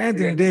 See, but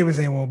Anthony Davis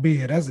ain't won't be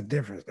here. That's the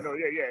difference.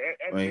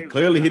 Yeah.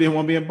 Clearly, he didn't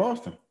want to be in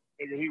Boston.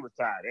 He was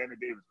tired. Anthony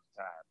Davis was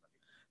tired.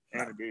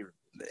 Anthony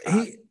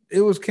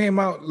Davis.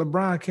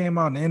 LeBron came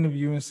out in the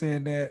interview and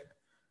said that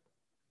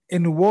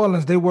in New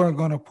Orleans they weren't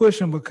going to push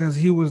him because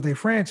he was their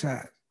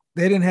franchise.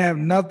 They didn't have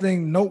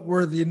nothing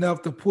noteworthy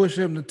enough to push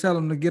him to tell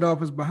him to get off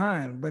his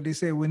behind. But they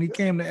said when he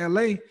came to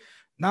LA,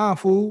 nah,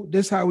 fool,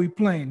 this how we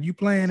playing. You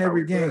playing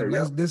every game.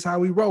 This how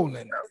we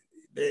rolling.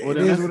 Well, it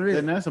is what it is.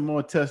 Then that's a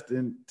more test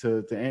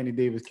to Anthony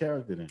Davis'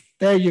 character. Then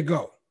there you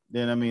go.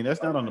 Then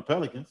that's not on the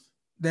Pelicans.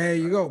 There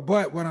you go.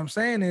 But what I'm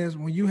saying is,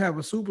 when you have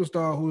a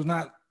superstar who's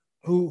not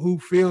who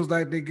feels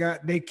like they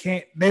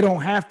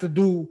don't have to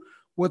do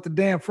what the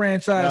damn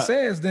franchise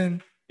says,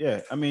 then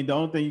yeah. The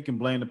only thing you can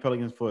blame the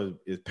Pelicans for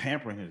is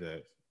pampering his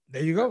ass.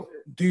 There you go.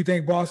 Do you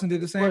think Boston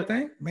did the same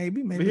thing?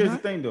 Maybe. But here's the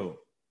thing, though.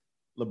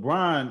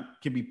 LeBron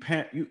can be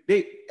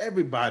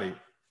everybody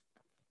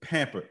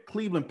pampered.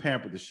 Cleveland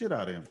pampered the shit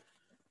out of him.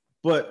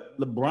 But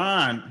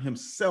LeBron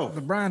himself.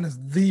 LeBron is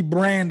the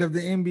brand of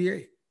the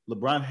NBA.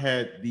 LeBron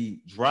had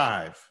the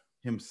drive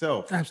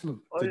himself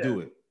to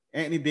do it.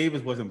 Anthony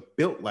Davis wasn't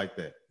built like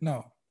that.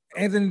 No.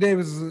 Anthony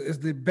Davis is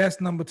the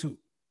best number two.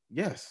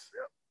 Yes.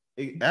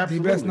 Absolutely.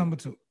 The best number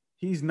two.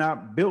 He's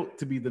not built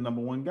to be the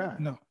number one guy.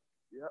 No.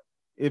 Yep.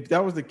 If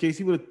that was the case,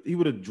 he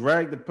would have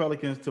dragged the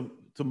Pelicans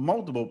to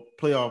multiple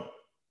playoff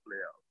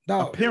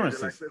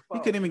appearances. He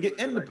couldn't even get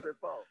in the.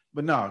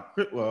 But no,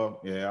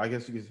 I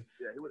guess you could.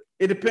 Yeah,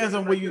 it depends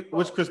on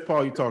which Chris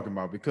Paul you're talking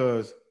about,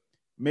 because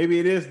maybe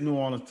it is New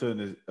Orleans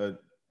to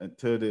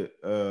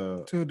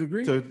a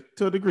degree.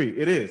 To a degree,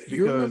 it is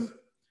because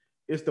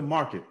it's the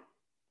market.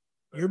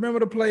 You remember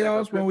the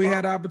playoffs when we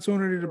had the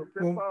opportunity to?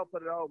 Chris Paul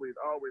put it always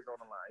on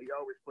the line. He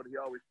always put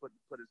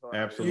his heart.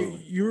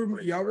 Absolutely.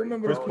 Y'all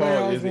remember the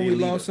playoffs when we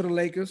lost to the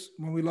Lakers,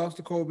 when we lost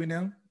to Kobe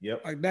now?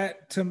 Yep. Like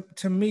that,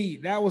 to me,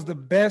 that was the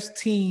best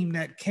team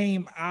that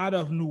came out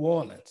of New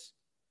Orleans.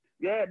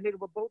 Yeah, nigga,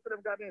 but both of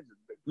them got injured.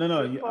 I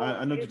know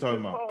what you're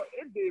talking about. Paul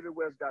and David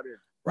West got injured.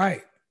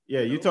 Right.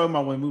 Yeah, you're talking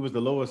about when we was the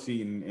lower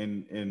seed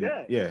and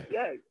yeah.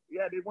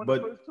 They won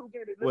the first two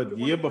games. But the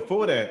year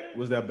before that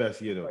was their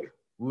best year though. Right.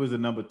 We was the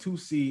number 2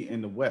 seed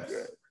in the West,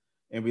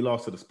 and we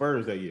lost to the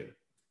Spurs that year.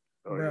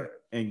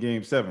 In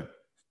Game 7.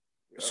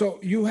 So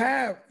you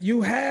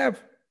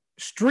have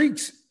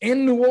streaks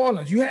in New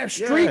Orleans. You have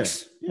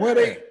streaks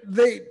where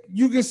they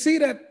you can see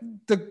that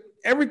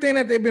everything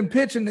that they've been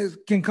pitching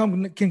can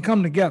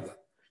come together.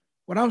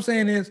 What I'm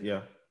saying is,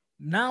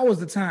 now is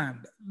the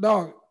time,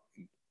 dog.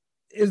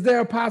 Is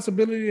there a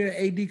possibility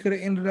that AD could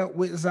have ended up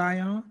with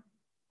Zion?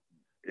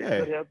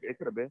 Yeah, it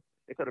could have been.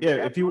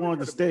 Yeah, if he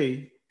wanted to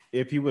stay.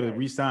 If he would have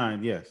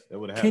re-signed, yes, that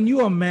would have happened. Can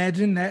you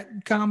imagine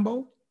that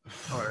combo?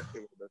 So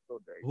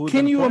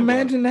can you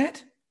imagine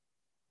that?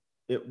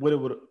 It would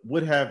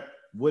have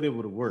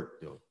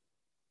worked though.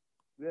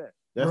 Yeah,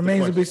 that's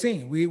remains to be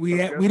seen. We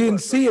didn't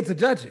see it to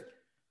judge it.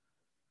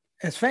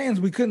 As fans,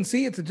 we couldn't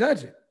see it to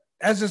judge it.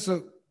 That's just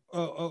a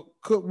woulda,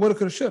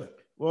 coulda, shoulda.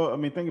 Well,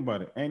 think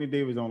about it. Anthony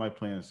Davis don't like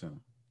playing center.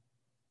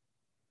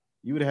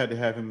 You would have had to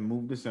have him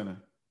move the center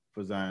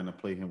for Zion to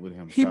play him with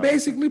him. He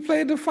basically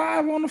played the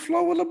 5 on the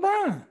floor with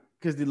LeBron.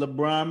 Because the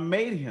LeBron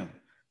made him.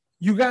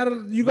 You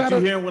gotta. You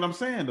hearing what I'm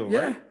saying though,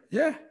 right?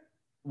 Yeah.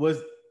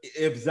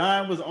 if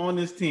Zion was on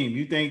this team,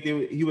 you think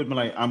he would be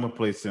like, I'm gonna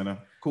play center?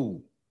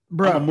 Cool.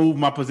 Bro, I'm gonna move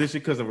my position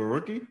because of a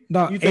rookie.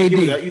 No, you think AD,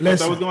 thought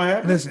that was gonna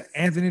happen? Listen,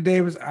 Anthony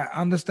Davis, I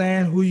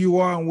understand who you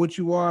are and what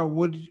you are.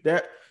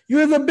 That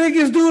you're the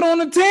biggest dude on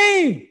the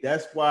team.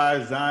 That's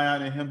why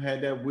Zion and him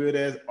had that weird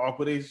ass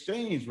awkward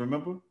exchange.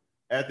 Remember,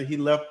 after he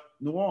left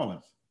New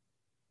Orleans,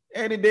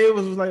 Anthony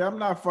Davis was like, "I'm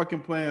not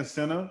fucking playing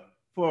center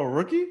for a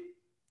rookie."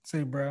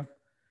 Say, bro,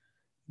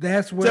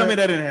 that's where. Tell me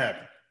that didn't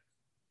happen.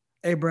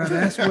 Hey, bro,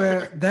 that's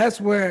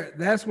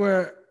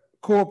where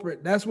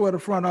corporate. That's where the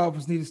front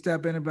office need to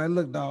step in and be like,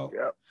 "Look, dog,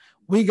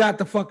 we got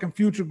the fucking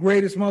future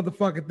greatest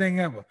motherfucking thing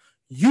ever.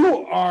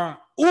 You are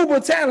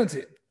uber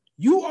talented.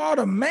 You are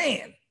the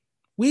man.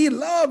 We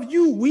love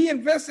you. We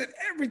invested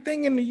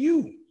everything into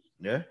you.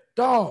 Yeah.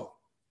 Dog,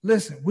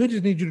 listen, we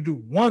just need you to do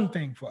one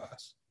thing for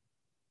us.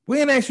 We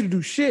didn't ask you to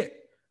do shit.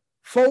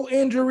 4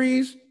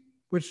 injuries,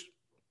 which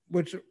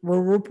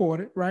were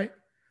reported, right?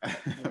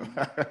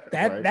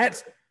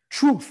 That's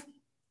truth.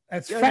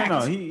 That's fact.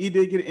 No, he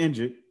did get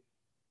injured.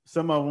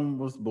 Some of them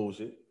was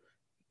bullshit.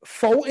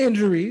 4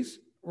 injuries,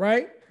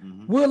 right?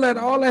 Mm-hmm. We'll let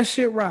all that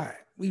shit ride.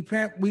 We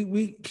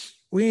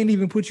ain't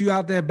even put you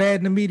out there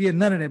bad in the media,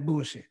 none of that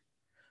bullshit.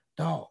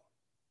 Dog,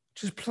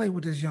 just play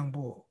with this young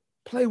boy.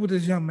 Play with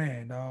this young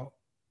man, dog.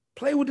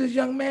 Play with this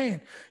young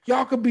man.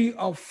 Y'all could be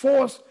a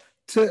force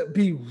to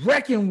be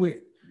reckoned with.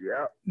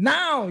 Yeah.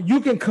 Now you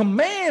can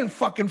command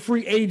fucking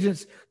free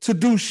agents to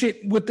do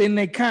shit within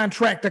their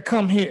contract to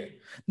come here.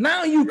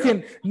 Now you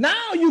can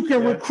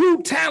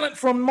recruit talent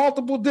from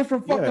multiple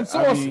different fucking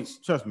sources. I mean,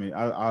 trust me,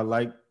 I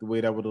like the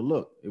way that would have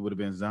looked. It would have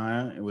been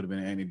Zion. It would have been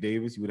Anthony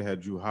Davis. You would have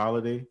had Drew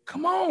Holiday.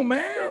 Come on,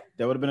 man.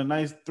 That would have been a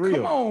nice trio.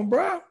 Come on,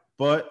 bro.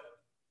 But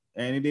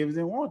Anthony Davis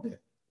didn't want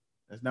that.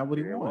 That's not what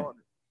he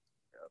wanted.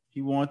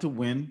 He wanted to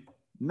win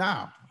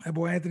now. That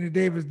boy Anthony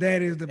Davis'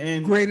 daddy is the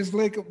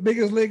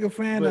biggest Laker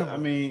fan ever. I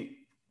mean,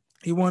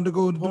 he wanted to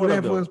go do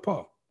that for his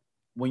pa.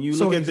 When you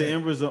look at the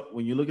end result,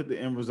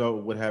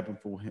 of what happened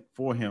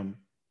for him,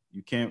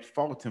 you can't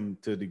fault him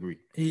to a degree.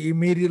 He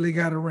immediately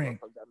got a ring.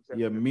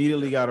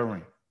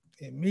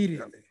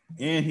 Immediately.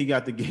 And he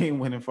got the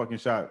game-winning fucking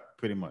shot,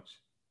 pretty much.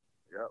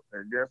 Yep.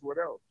 And guess what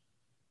else?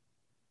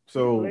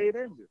 So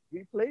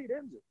he played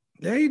injured.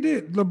 Yeah, he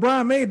did.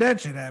 LeBron made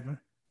that shit happen.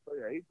 Oh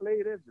yeah, he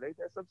played injured. Ain't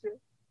that some shit?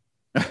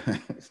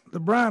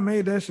 LeBron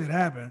made that shit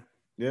happen.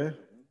 Yeah.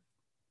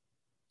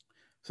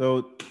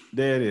 So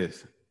there it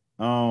is.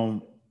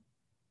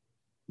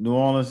 New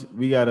Orleans,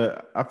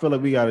 I feel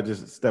like we gotta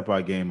just step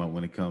our game up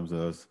when it comes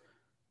to us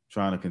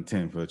trying to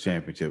contend for a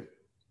championship.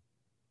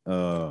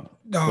 For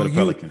the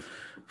Pelicans.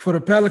 For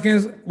the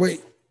Pelicans,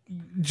 wait,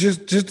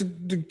 just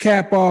to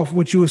cap off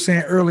what you were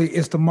saying earlier,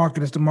 it's the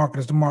market.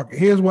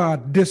 Here's why I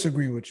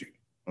disagree with you.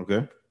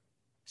 Okay.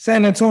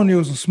 San Antonio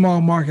is a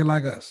small market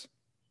like us.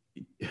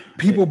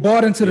 People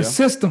bought into the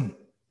system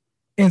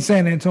in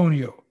San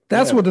Antonio.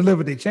 That's what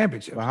delivered their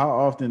championship. But how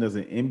often does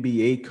an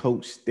NBA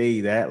coach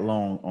stay that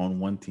long on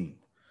one team?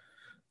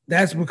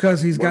 That's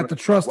because he's got the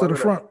trust of the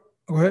front.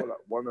 Go ahead.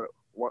 One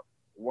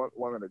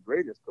of the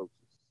greatest coaches.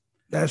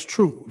 That's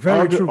true.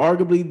 Very true.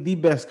 Arguably the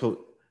best coach.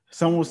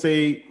 Some will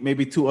say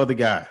maybe 2 other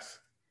guys.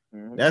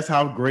 Mm-hmm. That's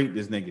how great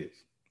this nigga is.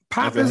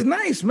 Pop is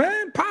nice,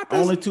 man.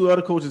 Only 2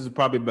 other coaches is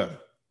probably better.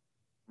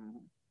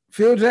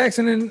 Phil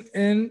Jackson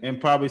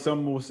and probably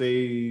some will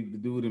say the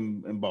dude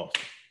in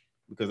Boston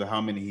because of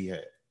how many he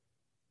had.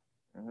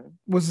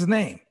 What's his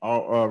name?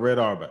 Red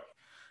Auerbach.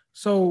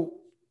 So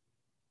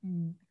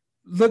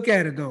look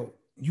at it though.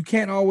 You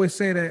can't always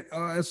say that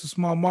it's a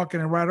small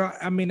market and write off.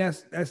 I mean,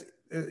 that's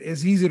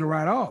it's easy to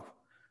write off.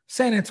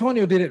 San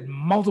Antonio did it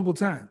multiple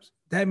times.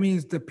 That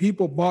means the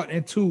people bought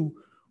into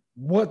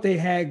what they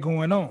had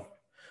going on.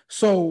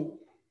 So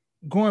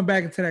going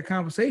back into that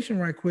conversation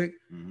right quick,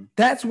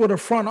 that's what a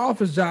front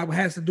office job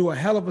has to do a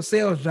hell of a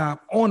sales job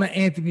on an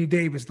Anthony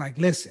Davis. Like,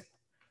 listen,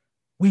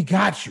 we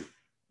got you.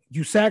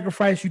 You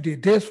sacrificed. You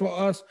did this for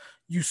us.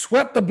 You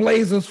swept the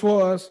Blazers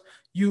for us.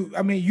 You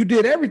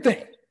did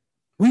everything.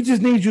 We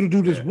just need you to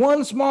do this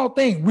one small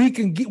thing.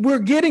 We're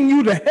getting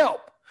you the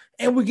help,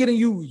 and we're getting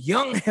you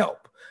young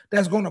help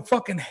that's going to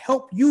fucking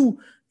help you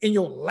in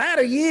your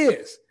latter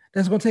years.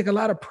 That's going to take a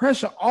lot of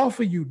pressure off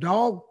of you,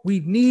 dog. We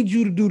need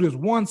you to do this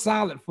one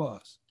solid for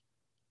us.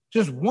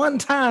 Just one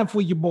time for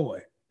your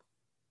boy.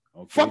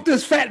 Okay. Fuck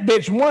this fat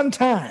bitch one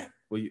time.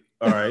 Well,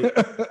 all right.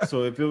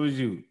 So if it was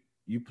you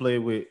play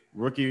with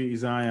rookie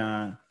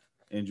Zion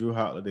and Drew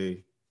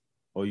Holiday,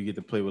 or you get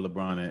to play with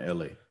LeBron in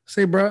LA.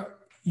 Say, bro,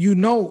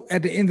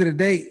 at the end of the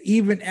day,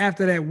 even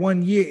after that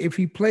 1 year, if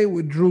he played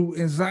with Drew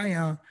and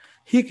Zion,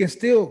 he can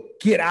still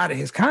get out of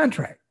his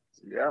contract.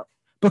 Yeah.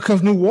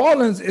 Because New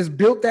Orleans has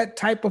built that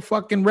type of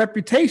fucking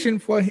reputation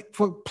for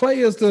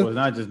players to. Well, it's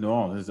not just New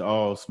Orleans; it's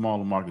all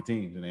smaller market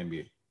teams in the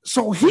NBA.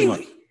 So he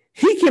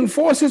can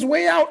force his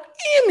way out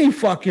any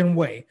fucking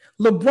way.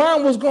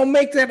 LeBron was gonna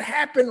make that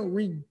happen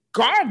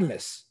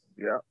regardless.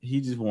 Yeah, he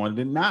just wanted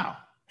it now.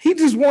 He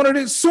just wanted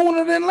it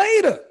sooner than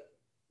later.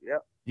 Yeah,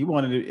 he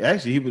wanted it.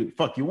 Actually,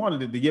 he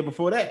wanted it the year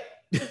before that.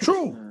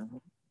 True.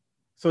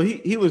 So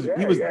he was.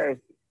 LeBron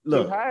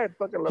look, hired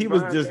fucking he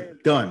was LeBron just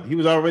James. done. He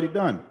was already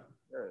done.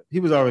 Yeah. He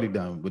was already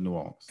done with New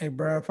Orleans. Hey,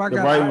 bro, if I The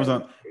got writing was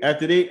on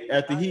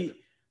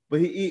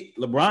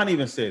LeBron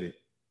even said it.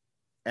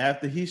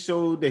 After he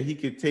showed that he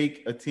could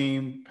take a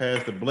team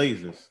past the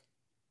Blazers,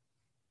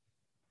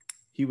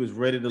 he was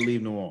ready to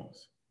leave New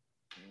Orleans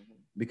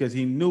because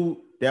he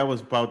knew that was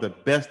about the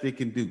best they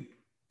can do.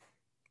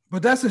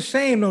 But that's a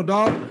shame, though,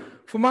 dog.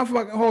 For my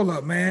fucking hold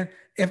up, man.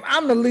 If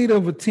I'm the leader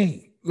of a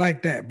team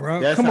like that, bro,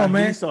 That's come how on,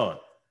 man, he saw it.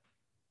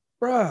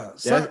 bro.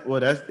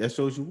 That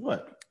shows you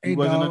what he Hey,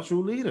 wasn't dog, a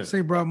true leader.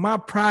 Say, bro, my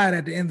pride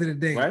at the end of the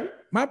day, Right?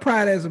 My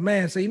pride as a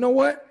man, say, you know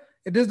what?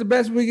 If this is the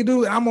best we can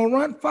do, I'm gonna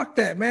run. Fuck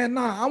that, man.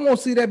 Nah, I'm gonna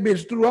see that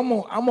bitch through. I'm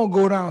gonna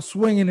go down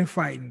swinging and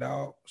fighting,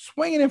 dog.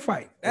 Swinging and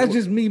fighting. That's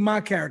just me,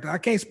 my character. I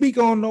can't speak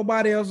on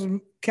nobody else's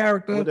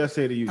character. What that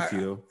say to you,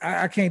 Tito?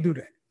 I can't do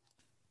that.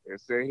 They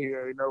say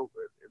here, you know,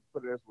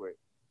 put it this way.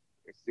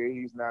 They say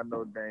he's not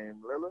no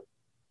Dame Lillard.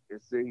 They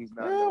say he's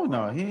not. Hell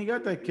no, he ain't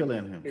got that killer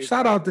in him.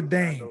 Shout out to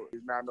Dame.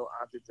 He's not no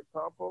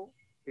Antetokounmpo.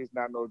 He's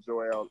not no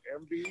Joel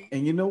Embiid.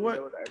 And you know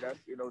what?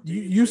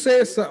 You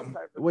said something.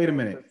 Wait a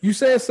minute. You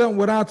said something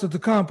without the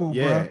Antetokounmpo,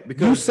 Yeah, bro.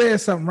 because You said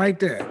something right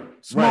there.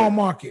 Small Right.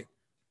 market.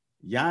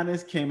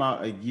 Giannis came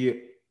out a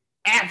year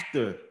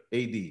after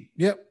AD,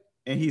 Yep.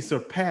 and he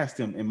surpassed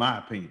him, in my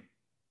opinion.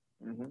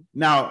 Mm-hmm.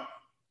 Now,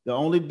 the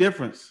only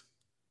difference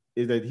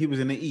is that he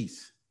was in the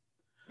East,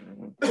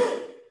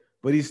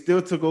 but he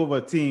still took over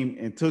a team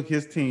and took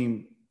his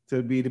team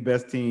to be the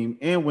best team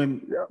and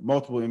win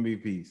multiple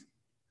MVPs.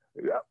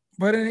 Yep.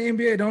 But in the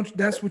NBA,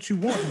 that's what you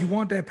want. You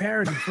want that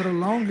parity. For the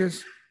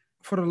longest,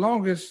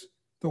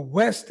 the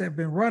West have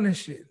been running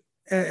shit.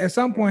 At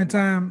some point in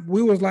time,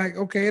 we was like,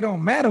 okay, it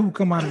don't matter who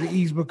come out of the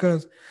East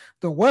because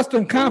the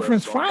Western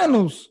Conference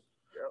Finals,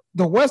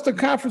 the Western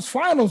Conference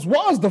Finals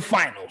was the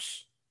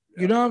finals.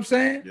 You know what I'm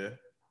saying? Yeah.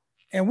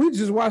 And we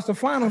just watched the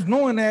finals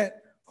knowing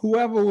that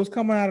whoever was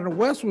coming out of the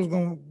West was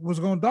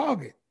gonna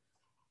dog it.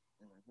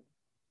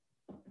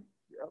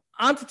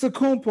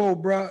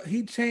 Antetokounmpo, bro,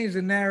 he changed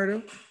the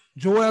narrative.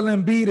 Joel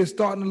Embiid is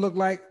starting to look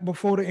like,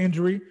 before the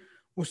injury,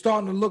 was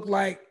starting to look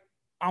like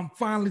I'm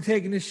finally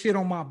taking this shit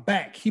on my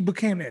back. He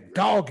became that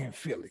dog in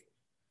Philly.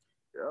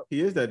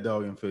 He is that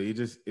dog in Philly. He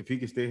just, if he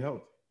can stay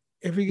healthy.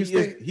 If he can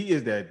stay, he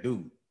is that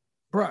dude.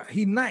 bro,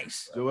 he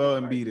nice. Joel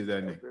Embiid is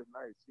that nigga.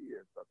 Nice. He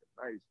is fucking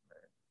nice, man.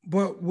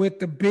 But with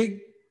the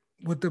big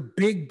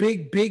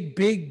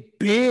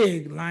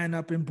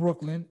lineup in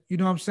Brooklyn, you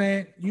know what I'm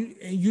saying?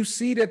 You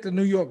see that the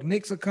New York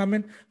Knicks are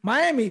coming.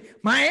 Miami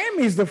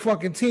is the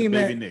fucking team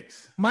the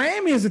Knicks.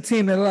 Miami is a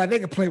team that like they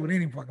can play with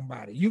any fucking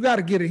body. You got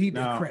to get a Heat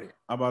their credit.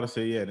 I'm about to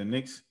say, the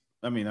Knicks.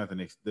 I mean, not the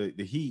Knicks. The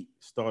Heat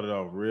started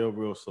off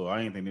real slow.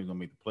 I didn't think they was gonna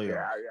make the playoffs.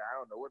 Yeah, I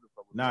don't know what the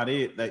fuck.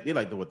 They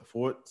like the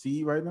fourth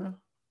seed right now.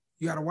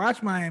 You got to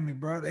watch Miami,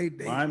 bro.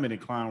 Miami they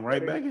climb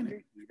right back in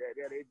it.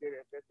 They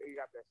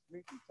got that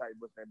sneaky type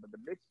of thing, but the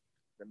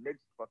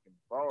Knicks fucking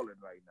balling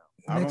right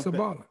now. Knicks are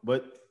balling.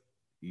 But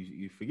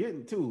you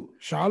forgetting too.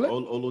 Charlotte.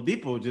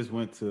 Oladipo just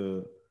went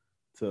to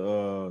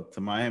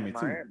Miami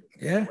too.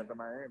 Yeah. Went to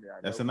Miami.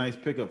 That's a nice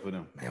pickup for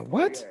them. Man,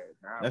 what?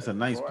 That's a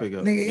nice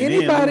pickup. Nigga,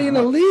 anybody in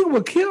the league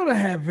would kill to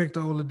have Victor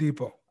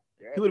Oladipo.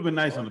 He would have been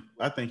nice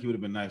I think he would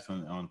have been nice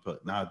on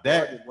now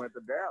that went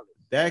to Dallas.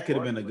 That could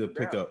have been a good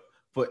pickup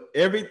for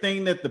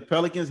everything that the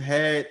Pelicans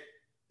had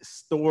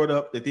stored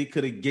up that they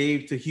could have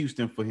gave to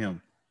Houston for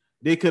him.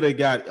 They could have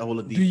got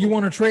Oladipo. Do you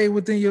want to trade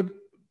within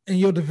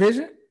your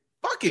division?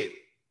 Fuck it.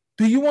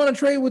 Do you want to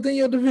trade within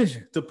your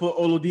division? To put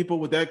Oladipo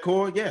with that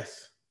core?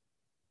 Yes.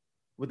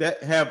 Would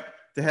that have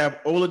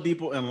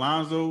Oladipo and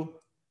Lonzo?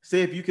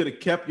 Say if you could have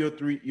kept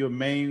your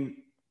main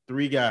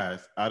three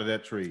guys out of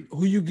that trade.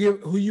 Who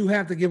you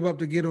have to give up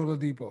to get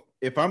Oladipo?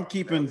 If I'm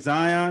keeping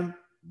Zion,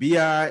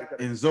 B.I.,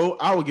 and Zoe,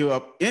 I would give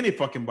up any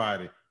fucking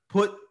body.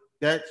 Put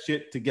that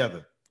shit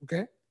together.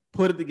 Okay.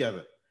 Put it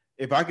together.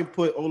 If I can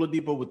put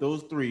Oladipo with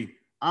those three,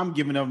 I'm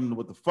giving them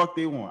what the fuck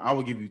they want. I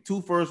will give you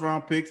 2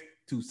 first-round picks,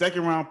 2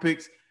 second-round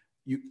picks.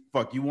 You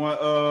want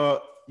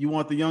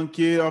the young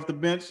kid off the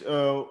bench?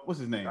 What's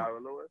his name?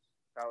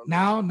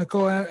 Now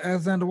Nicole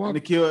Alexander-Walker.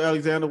 Nickeil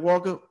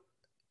Alexander-Walker.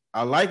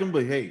 I like him,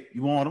 but hey,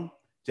 you want him?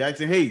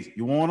 Jackson Hayes,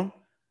 you want him?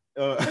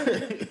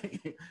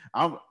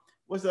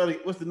 What's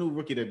the new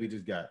rookie that we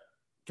just got?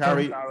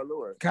 Kyrie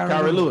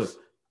Lewis.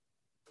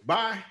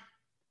 Bye.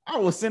 I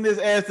will send his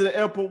ass to the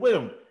airport with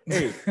him.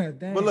 Hey,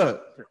 but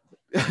look,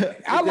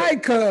 I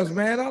like Cuz,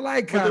 man. I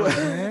like Kyrie,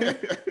 man.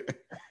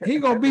 He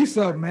gonna be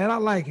something, man. I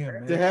like him,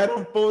 man. To have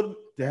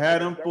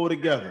them pull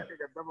together.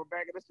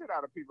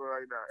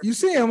 You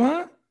see him,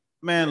 huh?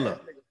 Man,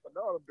 look.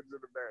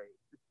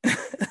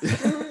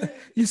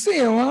 You see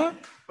him, huh?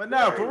 But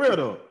now, for real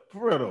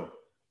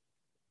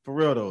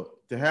though,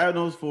 to have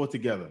those 4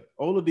 together,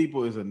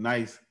 Oladipo is a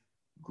nice,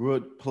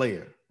 good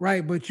player.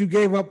 Right, but you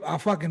gave up a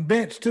fucking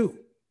bench too.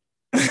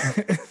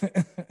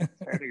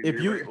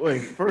 If you wait,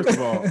 first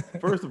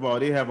of all,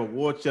 they have a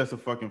war chest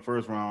of fucking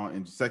first round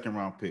and second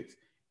round picks.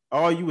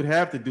 All you would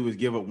have to do is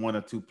give up 1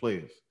 or 2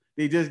 players.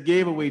 They just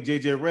gave away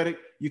JJ Redick.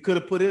 You could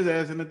have put his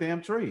ass in the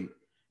damn trade.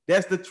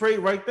 That's the trade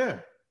right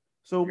there.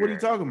 So what are you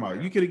talking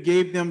about? You could have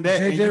gave them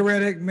that. JJ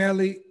Redick,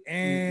 Melly,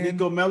 and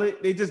Nico Melly.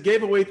 They just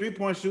gave away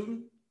 3-point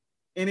shooting,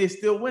 and they're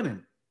still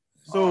winning.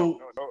 So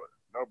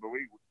no, but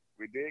we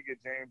did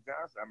get James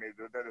Johnson. I mean,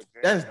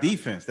 that's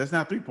defense. That's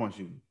not 3-point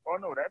shooting. Oh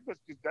no, that bitch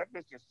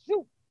can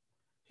shoot.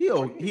 He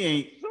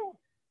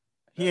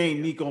ain't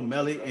Nico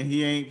Melly, and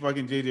he ain't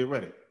fucking JJ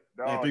Redick.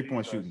 No,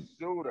 3-point shooting.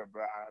 Shooter,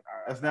 bro.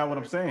 That's not what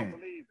I'm saying.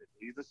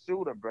 He's a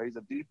shooter, bro. He's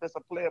a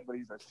defensive player, but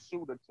he's a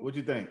shooter too. What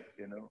you think?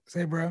 You know,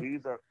 say, bro.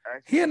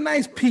 He a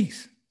nice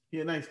piece. He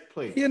a nice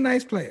player. He a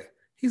nice player.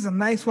 He's a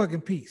nice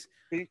fucking piece.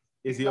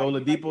 Is he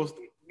Oladipo's?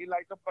 He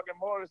like the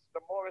Morris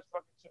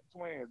fucking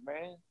twins,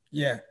 man.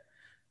 Yeah.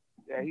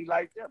 Yeah, he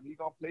like them. He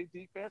gonna play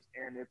defense,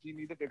 and if you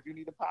need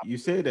to pop. You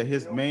said that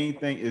his main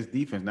thing is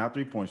defense, not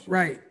 3-point shooting.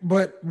 Right,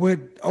 but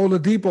with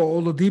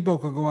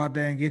Oladipo could go out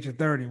there and get you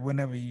 30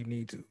 whenever you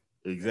need to.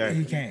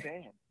 Exactly. He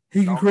can.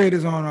 He can create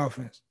his own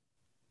offense.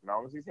 As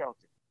long as he's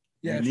healthy.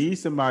 Yes. You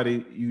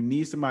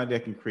need somebody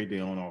that can create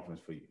their own offense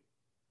for you.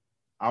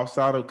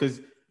 Outside of,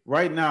 because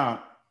right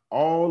now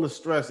all the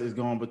stress is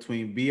going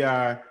between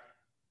BI.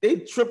 They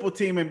triple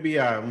teaming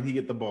BI when he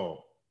get the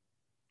ball.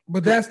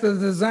 But that's the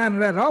design of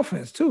that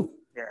offense too.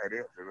 Yeah, it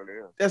is. It really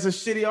is. That's a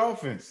shitty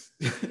offense.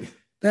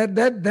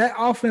 that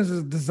offense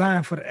is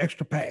designed for the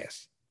extra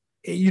pass.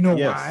 You know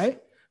why?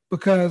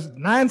 Because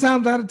 9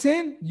 times out of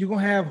 10, you're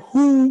gonna have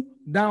who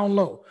down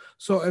low.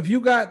 So if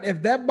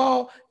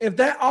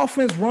that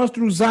offense runs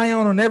through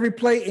Zion on every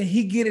play and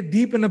he get it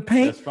deep in the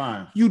paint, that's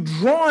fine. You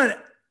drawing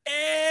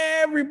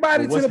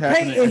everybody to the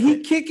paint and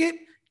he kick it.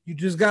 You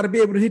just got to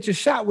be able to hit your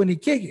shot when he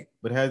kick it.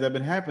 But has that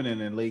been happening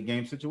in late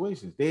game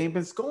situations? They ain't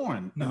been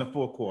scoring in the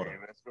fourth quarter.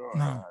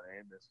 No.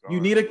 You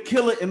need a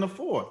killer in the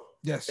fourth.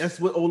 Yes. That's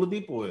what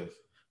Oladipo is.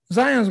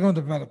 Zion's going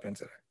to develop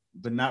into that.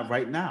 But not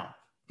right now.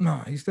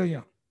 No, he's still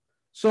young.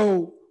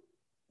 So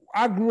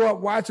I grew up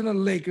watching the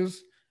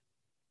Lakers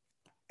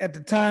at the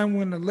time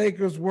when the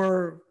Lakers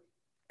were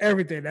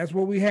everything. That's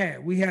what we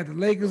had. We had the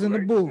Lakers and the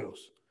Bulls.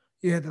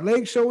 You had the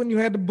Lake Show and you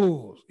had the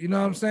Bulls. You know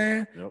what I'm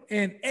saying? Yep.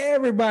 And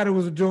everybody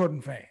was a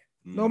Jordan fan.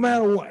 No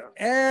matter what.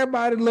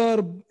 Everybody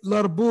loved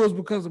the Bulls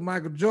because of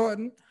Michael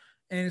Jordan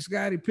and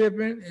Scottie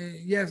Pippen. And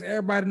yes,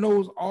 everybody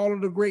knows all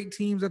of the great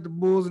teams that the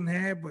Bulls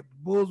had, but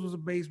the Bulls was a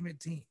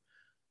basement team.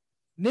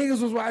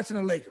 Niggas was watching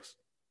the Lakers.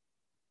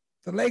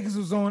 The Lakers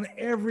was on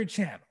every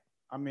channel.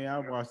 I mean, I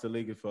watched the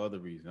Lakers for other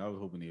reasons. I was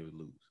hoping they would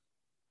lose.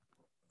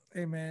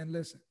 Hey, man,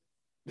 listen.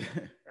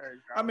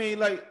 I mean,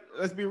 like,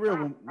 let's be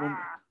real.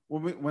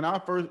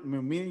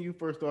 When me and you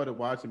first started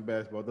watching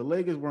basketball, the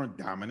Lakers weren't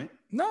dominant.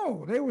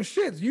 No, they were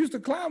shits. You used to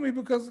clown me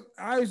because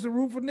I used to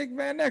root for Nick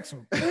Van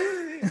Exel.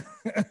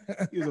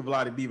 He was a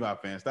Vlade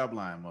Divac fan. Stop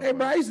lying, motherfucker. Hey,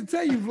 bro, I used to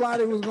tell you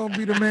Vlade was going to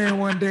be the man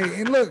one day.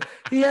 And look,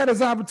 he had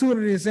his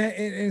opportunity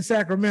in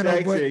Sacramento.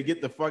 Shaq but said,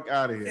 get the fuck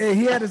out of here.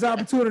 He had his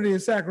opportunity in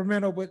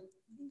Sacramento, but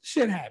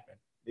shit happened.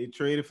 They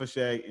traded for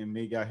Shaq, and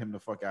they got him the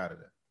fuck out of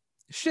there.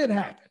 Shit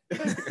happened.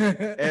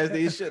 As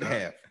they should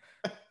have.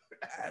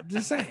 I'm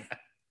just saying.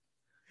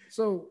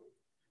 So,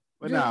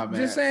 but man.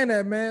 Just saying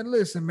that, man.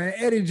 Listen, man.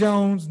 Eddie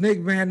Jones,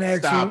 Nick Van Exel.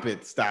 Stop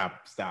it.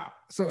 Stop.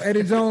 So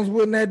Eddie Jones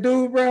wasn't that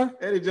dude, bro?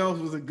 Eddie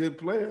Jones was a good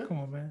player. Come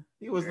on, man.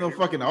 He was no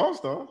fucking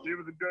all-star. He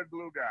was a good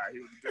glue guy.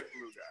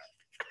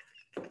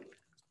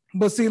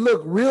 But see,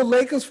 look, real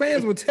Lakers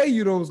fans will tell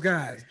you those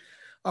guys.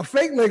 A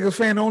fake Lakers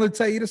fan only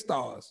tell you the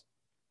stars.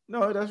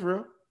 No, that's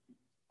real.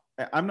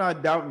 I'm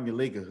not doubting your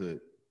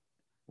Lakerhood.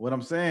 What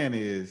I'm saying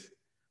is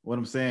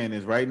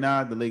right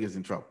now the Lakers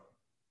in trouble.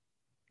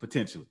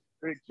 Potentially.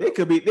 They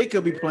could be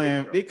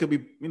playing,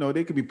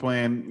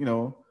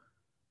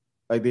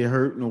 like they're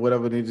hurting or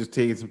whatever, they're just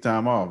taking some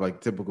time off,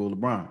 like typical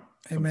LeBron.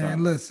 Hey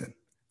man, listen.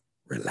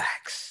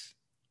 Relax.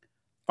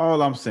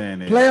 All I'm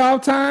saying is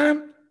playoff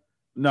time.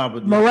 No,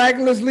 but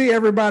miraculously,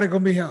 everybody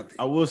gonna be healthy.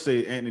 I will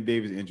say Anthony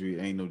Davis injury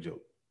ain't no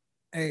joke.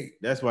 Hey,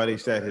 that's why they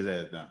sat his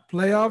ass down.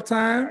 Playoff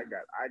time. I got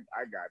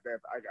that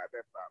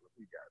problem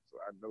he got, so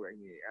I know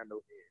he ain't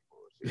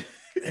bullshit.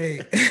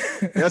 Hey,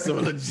 that's a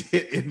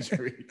legit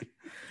injury.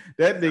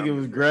 That nigga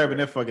was grabbing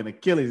that fucking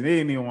Achilles. They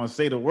didn't even want to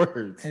say the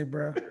words. Hey,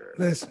 bro,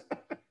 listen.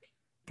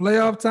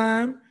 Playoff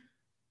time.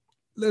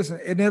 Listen,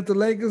 and if the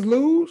Lakers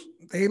lose,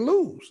 they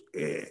lose.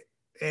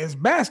 It's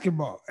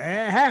basketball.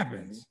 It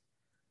happens.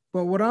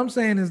 But what I'm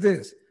saying is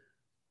this.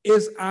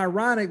 It's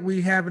ironic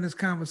we having this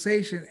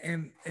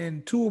conversation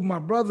and two of my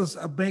brothers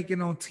are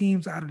banking on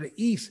teams out of the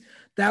East.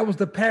 That was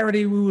the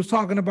parity we was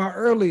talking about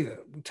earlier.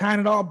 We're tying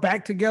it all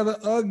back together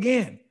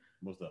again.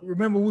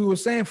 Remember, we were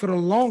saying for the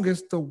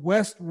longest, the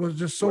West was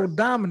just so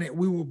dominant.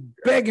 We were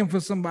begging for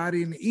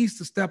somebody in the East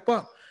to step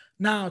up.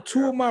 Now,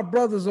 two of my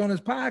brothers on this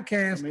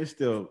podcast. I mean, it's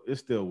still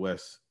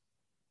West.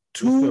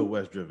 It's still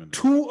West driven.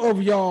 Two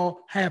of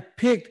y'all have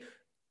picked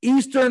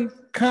Eastern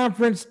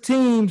Conference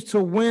teams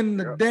to win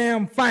the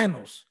damn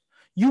finals.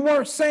 You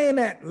weren't saying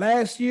that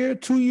last year,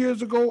 2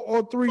 years ago,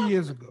 or 3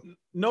 years ago.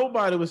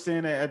 Nobody was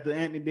saying that after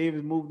Anthony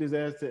Davis moved his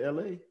ass to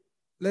LA.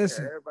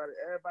 Listen.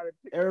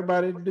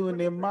 Everybody doing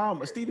their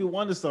mama. Stevie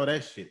Wonder saw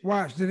that shit.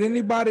 Watch. Did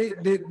any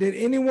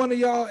one of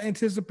y'all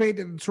anticipate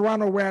that the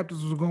Toronto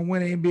Raptors was going to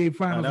win the NBA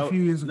Finals a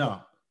few years ago?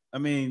 No. I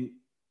mean,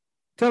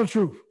 tell the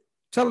truth.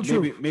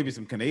 Maybe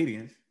some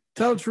Canadians.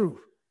 Tell the truth.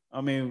 I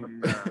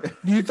mean,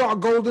 you thought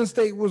Golden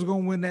State was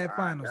going to win that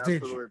finals,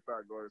 did you? I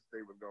thought Golden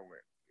State was going to win.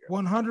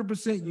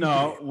 100%.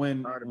 No,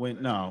 when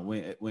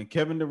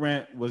Kevin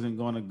Durant wasn't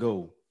going to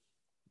go,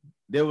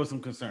 there was some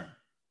concern.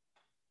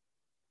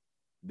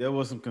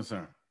 You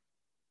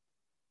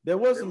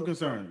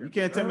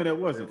can't tell me that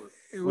wasn't.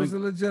 It was a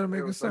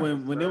legitimate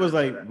concern. When it was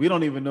like, we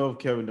don't even know if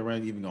Kevin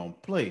Durant even going to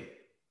play.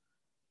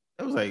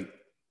 It was like,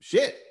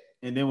 shit.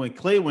 And then when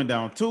Clay went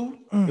down too,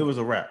 it was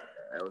a wrap.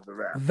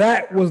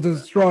 That was the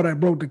straw that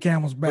broke the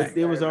camel's back. But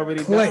they was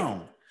already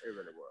down.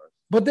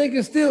 But they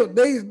can still,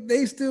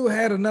 they still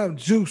had enough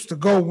juice to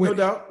go with. No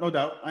doubt.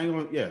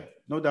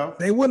 No doubt.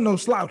 They wasn't no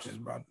slouches,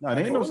 bro. No,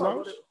 they ain't no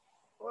slouches.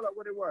 Hold up,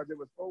 what it was? It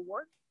was 4-1?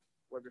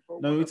 Was it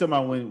 4-1? No, we talking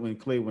about when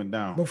Clay went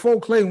down. Before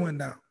Clay went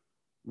down.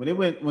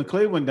 When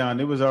Clay went down,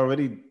 it was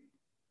already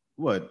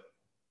what?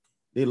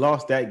 They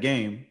lost that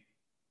game,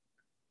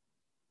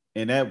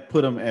 and that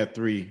put them at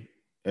three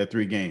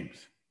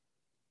games.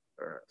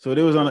 So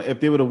they was on. If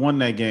they would have won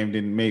that game,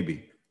 then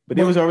maybe. But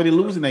they was already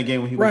losing that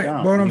game when he went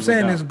down. But what I'm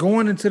saying is,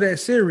 going into that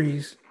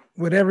series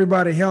with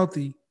everybody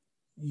healthy,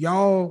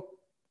 y'all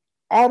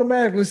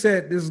automatically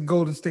said this is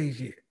Golden State's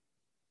year.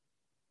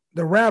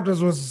 The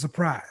Raptors was a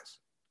surprise.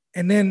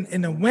 And then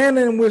in the win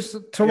in which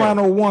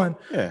Toronto won,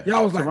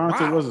 y'all was like,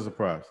 Toronto wow. was a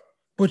surprise.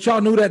 But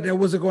y'all knew that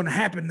wasn't going to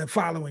happen the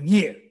following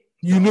year.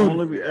 You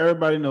knew.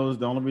 Everybody knows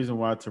the only reason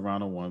why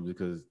Toronto won was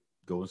because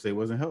Golden State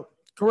wasn't healthy.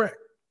 Correct.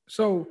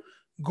 So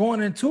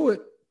going into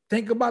it,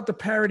 think about the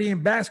parity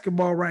in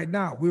basketball right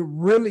now. We're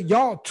really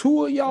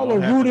two of y'all are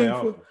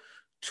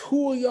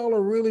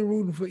really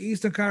rooting for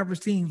Eastern Conference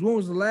teams. When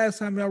was the last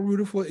time y'all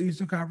rooted for an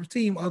Eastern Conference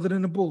team other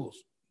than the Bulls?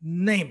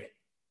 Name it.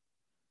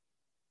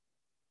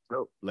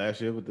 No.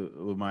 Last year with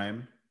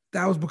Miami.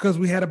 That was because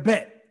we had a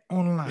bet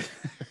on the line.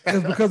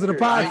 That's because of the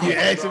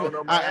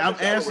podcast. I'm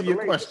answering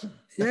your question.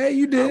 Yeah,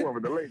 you did.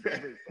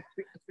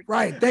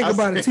 Right. Think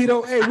about it,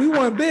 Tito. Hey, we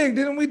won big,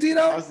 didn't we,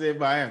 Tito? I said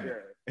Miami.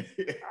 I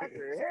said,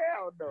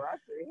 hell no.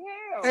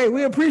 Hey,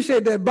 we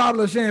appreciate that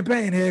bottle of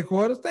champagne,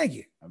 headquarters. Thank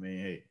you. I mean,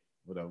 hey,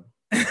 whatever.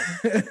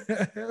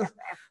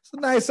 It's a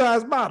nice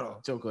size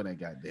bottle. Choke on that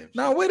goddamn shit.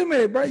 Now, wait a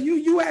minute, bro.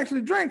 You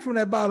actually drank from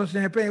that bottle of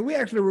champagne. We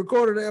actually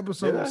recorded an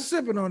episode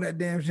sipping on that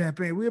damn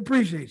champagne. We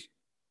appreciate you.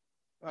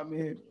 I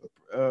mean,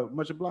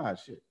 much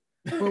obliged, shit.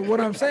 But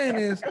what I'm saying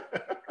is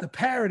the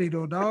parity,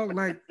 though, dog.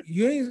 Like,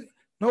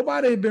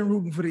 nobody had been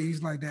rooting for the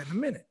East like that in a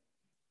minute.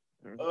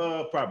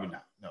 Probably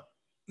not. No.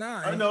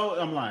 Nah. No,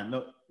 I'm lying.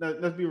 No,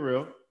 let's be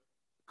real.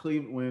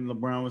 Cleveland, when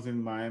LeBron was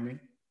in Miami,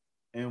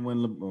 and when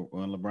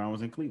LeBron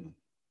was in Cleveland.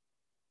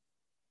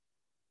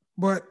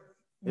 But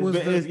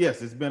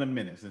it's been a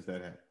minute since that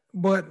happened.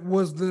 But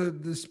was the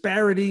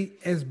disparity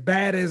as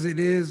bad as it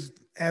is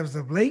as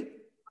of late?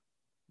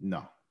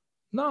 No.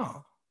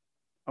 I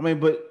mean,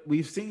 but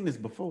we've seen this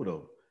before,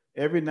 though.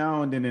 Every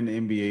now and then in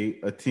the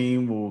NBA, a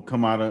team will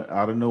come out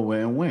of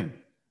nowhere and win.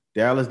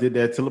 Dallas did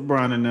that to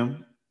LeBron and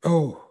them.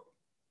 Oh,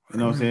 you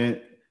know what I'm saying?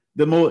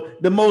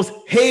 The most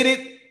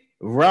hated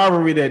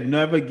rivalry that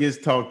never gets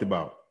talked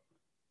about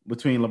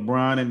between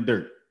LeBron and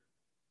Dirk.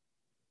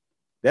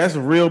 That's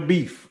real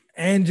beef.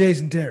 And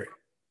Jason Terry.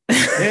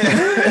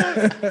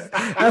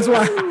 That's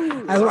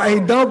why he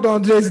dumped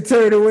on Jason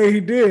Terry the way he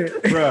did.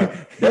 Bro,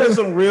 there's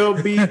some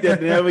real beef that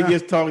never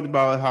gets talked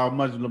about, how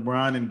much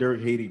LeBron and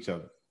Dirk hate each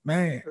other.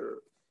 Man.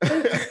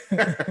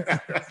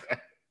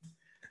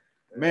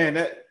 Man,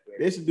 that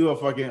they should do a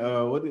fucking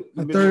 30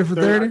 for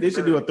 30. They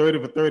should do a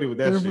 30 for 30 with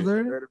that 30 shit.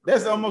 For 30?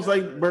 That's almost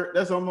like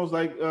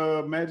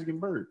Magic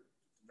and Bird.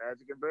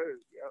 Magic and Bird,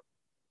 yep.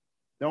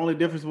 The only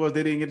difference was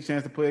they didn't get a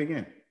chance to play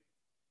again.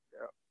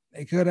 Yep.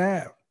 They could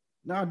have.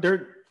 Nah,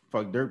 Dirk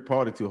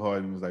partied too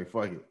hard and was like,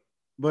 fuck it.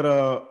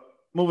 But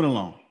moving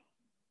along.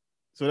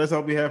 So that's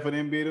all we have for the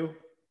NBA though?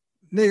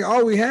 Nigga,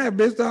 all we have,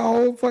 bitch, the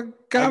whole fucking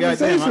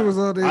conversation was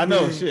on this. I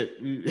know, shit.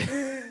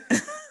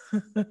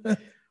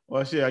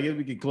 Well, shit, I guess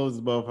we can close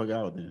this motherfucker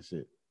out then,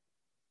 shit.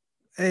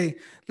 Hey,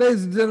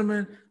 ladies and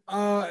gentlemen,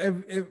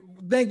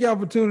 thank y'all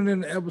for tuning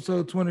in to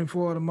episode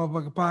 24 of the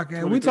motherfucking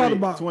podcast. We talked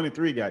about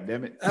 23,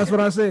 goddammit. That's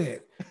what I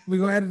said. We're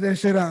gonna edit that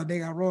shit out. They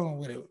got rolling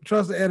with it.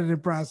 Trust the editing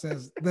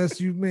process.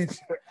 That's you mentioned.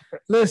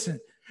 Listen.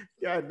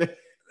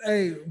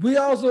 Hey, we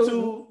also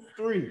 2,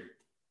 3.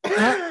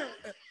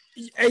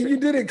 And you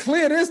did it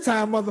clear this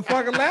time,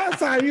 motherfucker. Last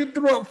time you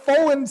threw up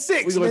 4 and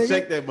 6. We're gonna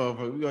check that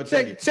motherfucker. We're gonna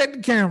check it. Check the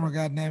camera,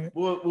 goddammit.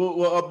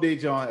 We'll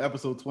update you on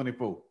episode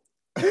 24.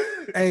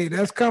 Hey,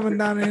 that's coming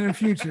down in the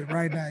future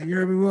right now. You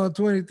heard me? We're on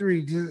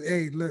 23. Just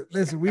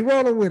listen, we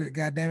rolling with it,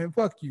 goddammit.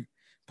 Fuck you.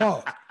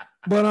 Pause.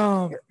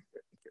 But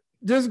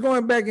just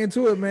going back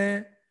into it,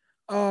 man.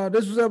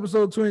 This was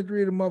episode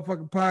 23 of the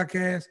motherfucking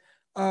podcast.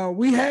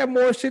 We had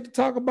more shit to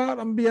talk about.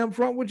 I'm gonna be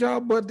upfront with y'all,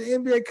 but the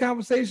NBA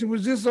conversation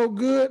was just so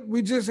good,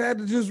 we just had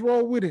to just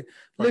roll with it.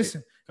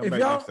 Listen, Come back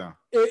next time.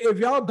 If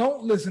y'all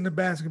don't listen to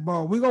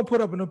basketball, we're gonna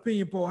put up an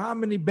opinion poll. How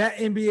many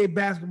NBA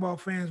basketball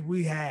fans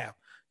we have?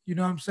 You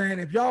know what I'm saying?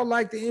 If y'all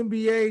like the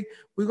NBA,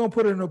 we're gonna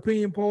put an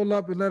opinion poll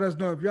up and let us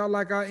know. If y'all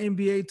like our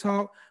NBA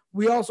talk,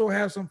 we also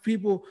have some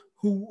people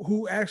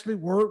who actually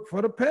work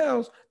for the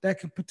Pels that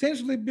could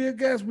potentially be a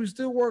guest. We're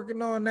still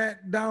working on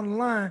that down the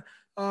line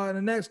in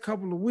the next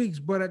couple of weeks.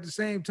 But at the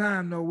same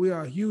time, though, we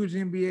are huge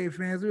NBA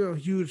fans. We are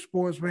huge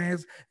sports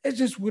fans. It's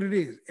just what it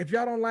is. If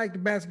y'all don't like the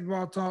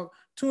basketball talk,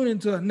 tune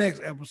into the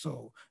next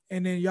episode.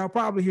 And then y'all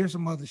probably hear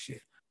some other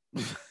shit.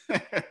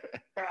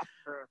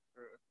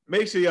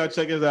 Make sure y'all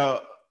check us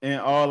out in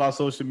all our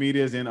social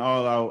medias and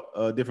all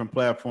our different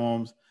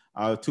platforms.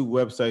 Our 2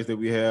 websites that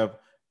we have,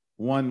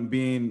 one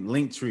being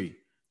Linktree.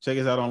 Check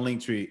us out on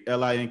Linktree,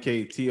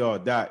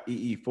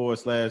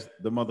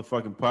 linktr.ee/the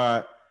motherfucking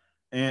pod.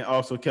 And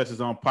also catch us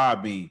on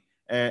Podbean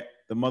at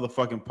the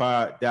motherfucking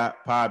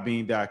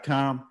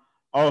pod.podbean.com.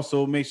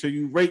 Also, make sure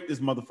you rate this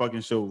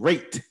motherfucking show.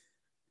 Rate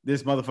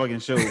this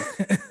motherfucking show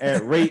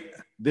at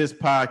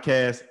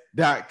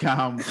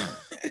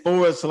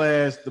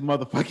ratethispodcast.com/the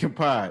motherfucking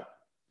pod.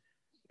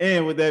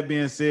 And with that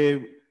being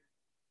said,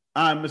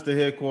 I'm Mr.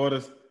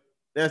 Headquarters.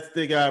 That's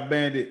Thick Eye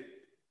Bandit.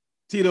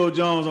 Tito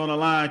Jones on the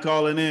line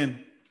calling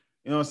in.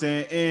 You know what I'm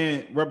saying?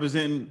 And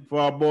representing for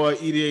our boy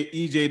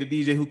EJ the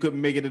DJ who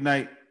couldn't make it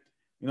tonight.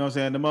 You know what I'm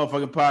saying? The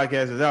motherfucking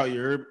podcast is out, you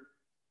heard?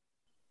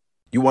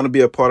 You want to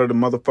be a part of the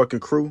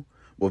motherfucking crew?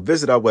 Well,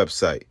 visit our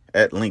website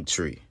at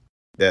Linktree.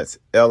 That's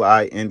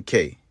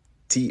linktr.ee/the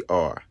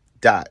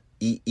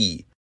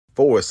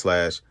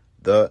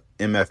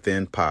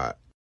MFN pod.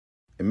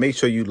 And make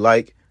sure you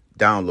like,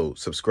 download,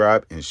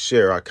 subscribe, and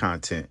share our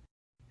content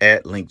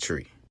at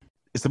Linktree.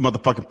 It's the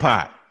motherfucking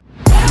pod.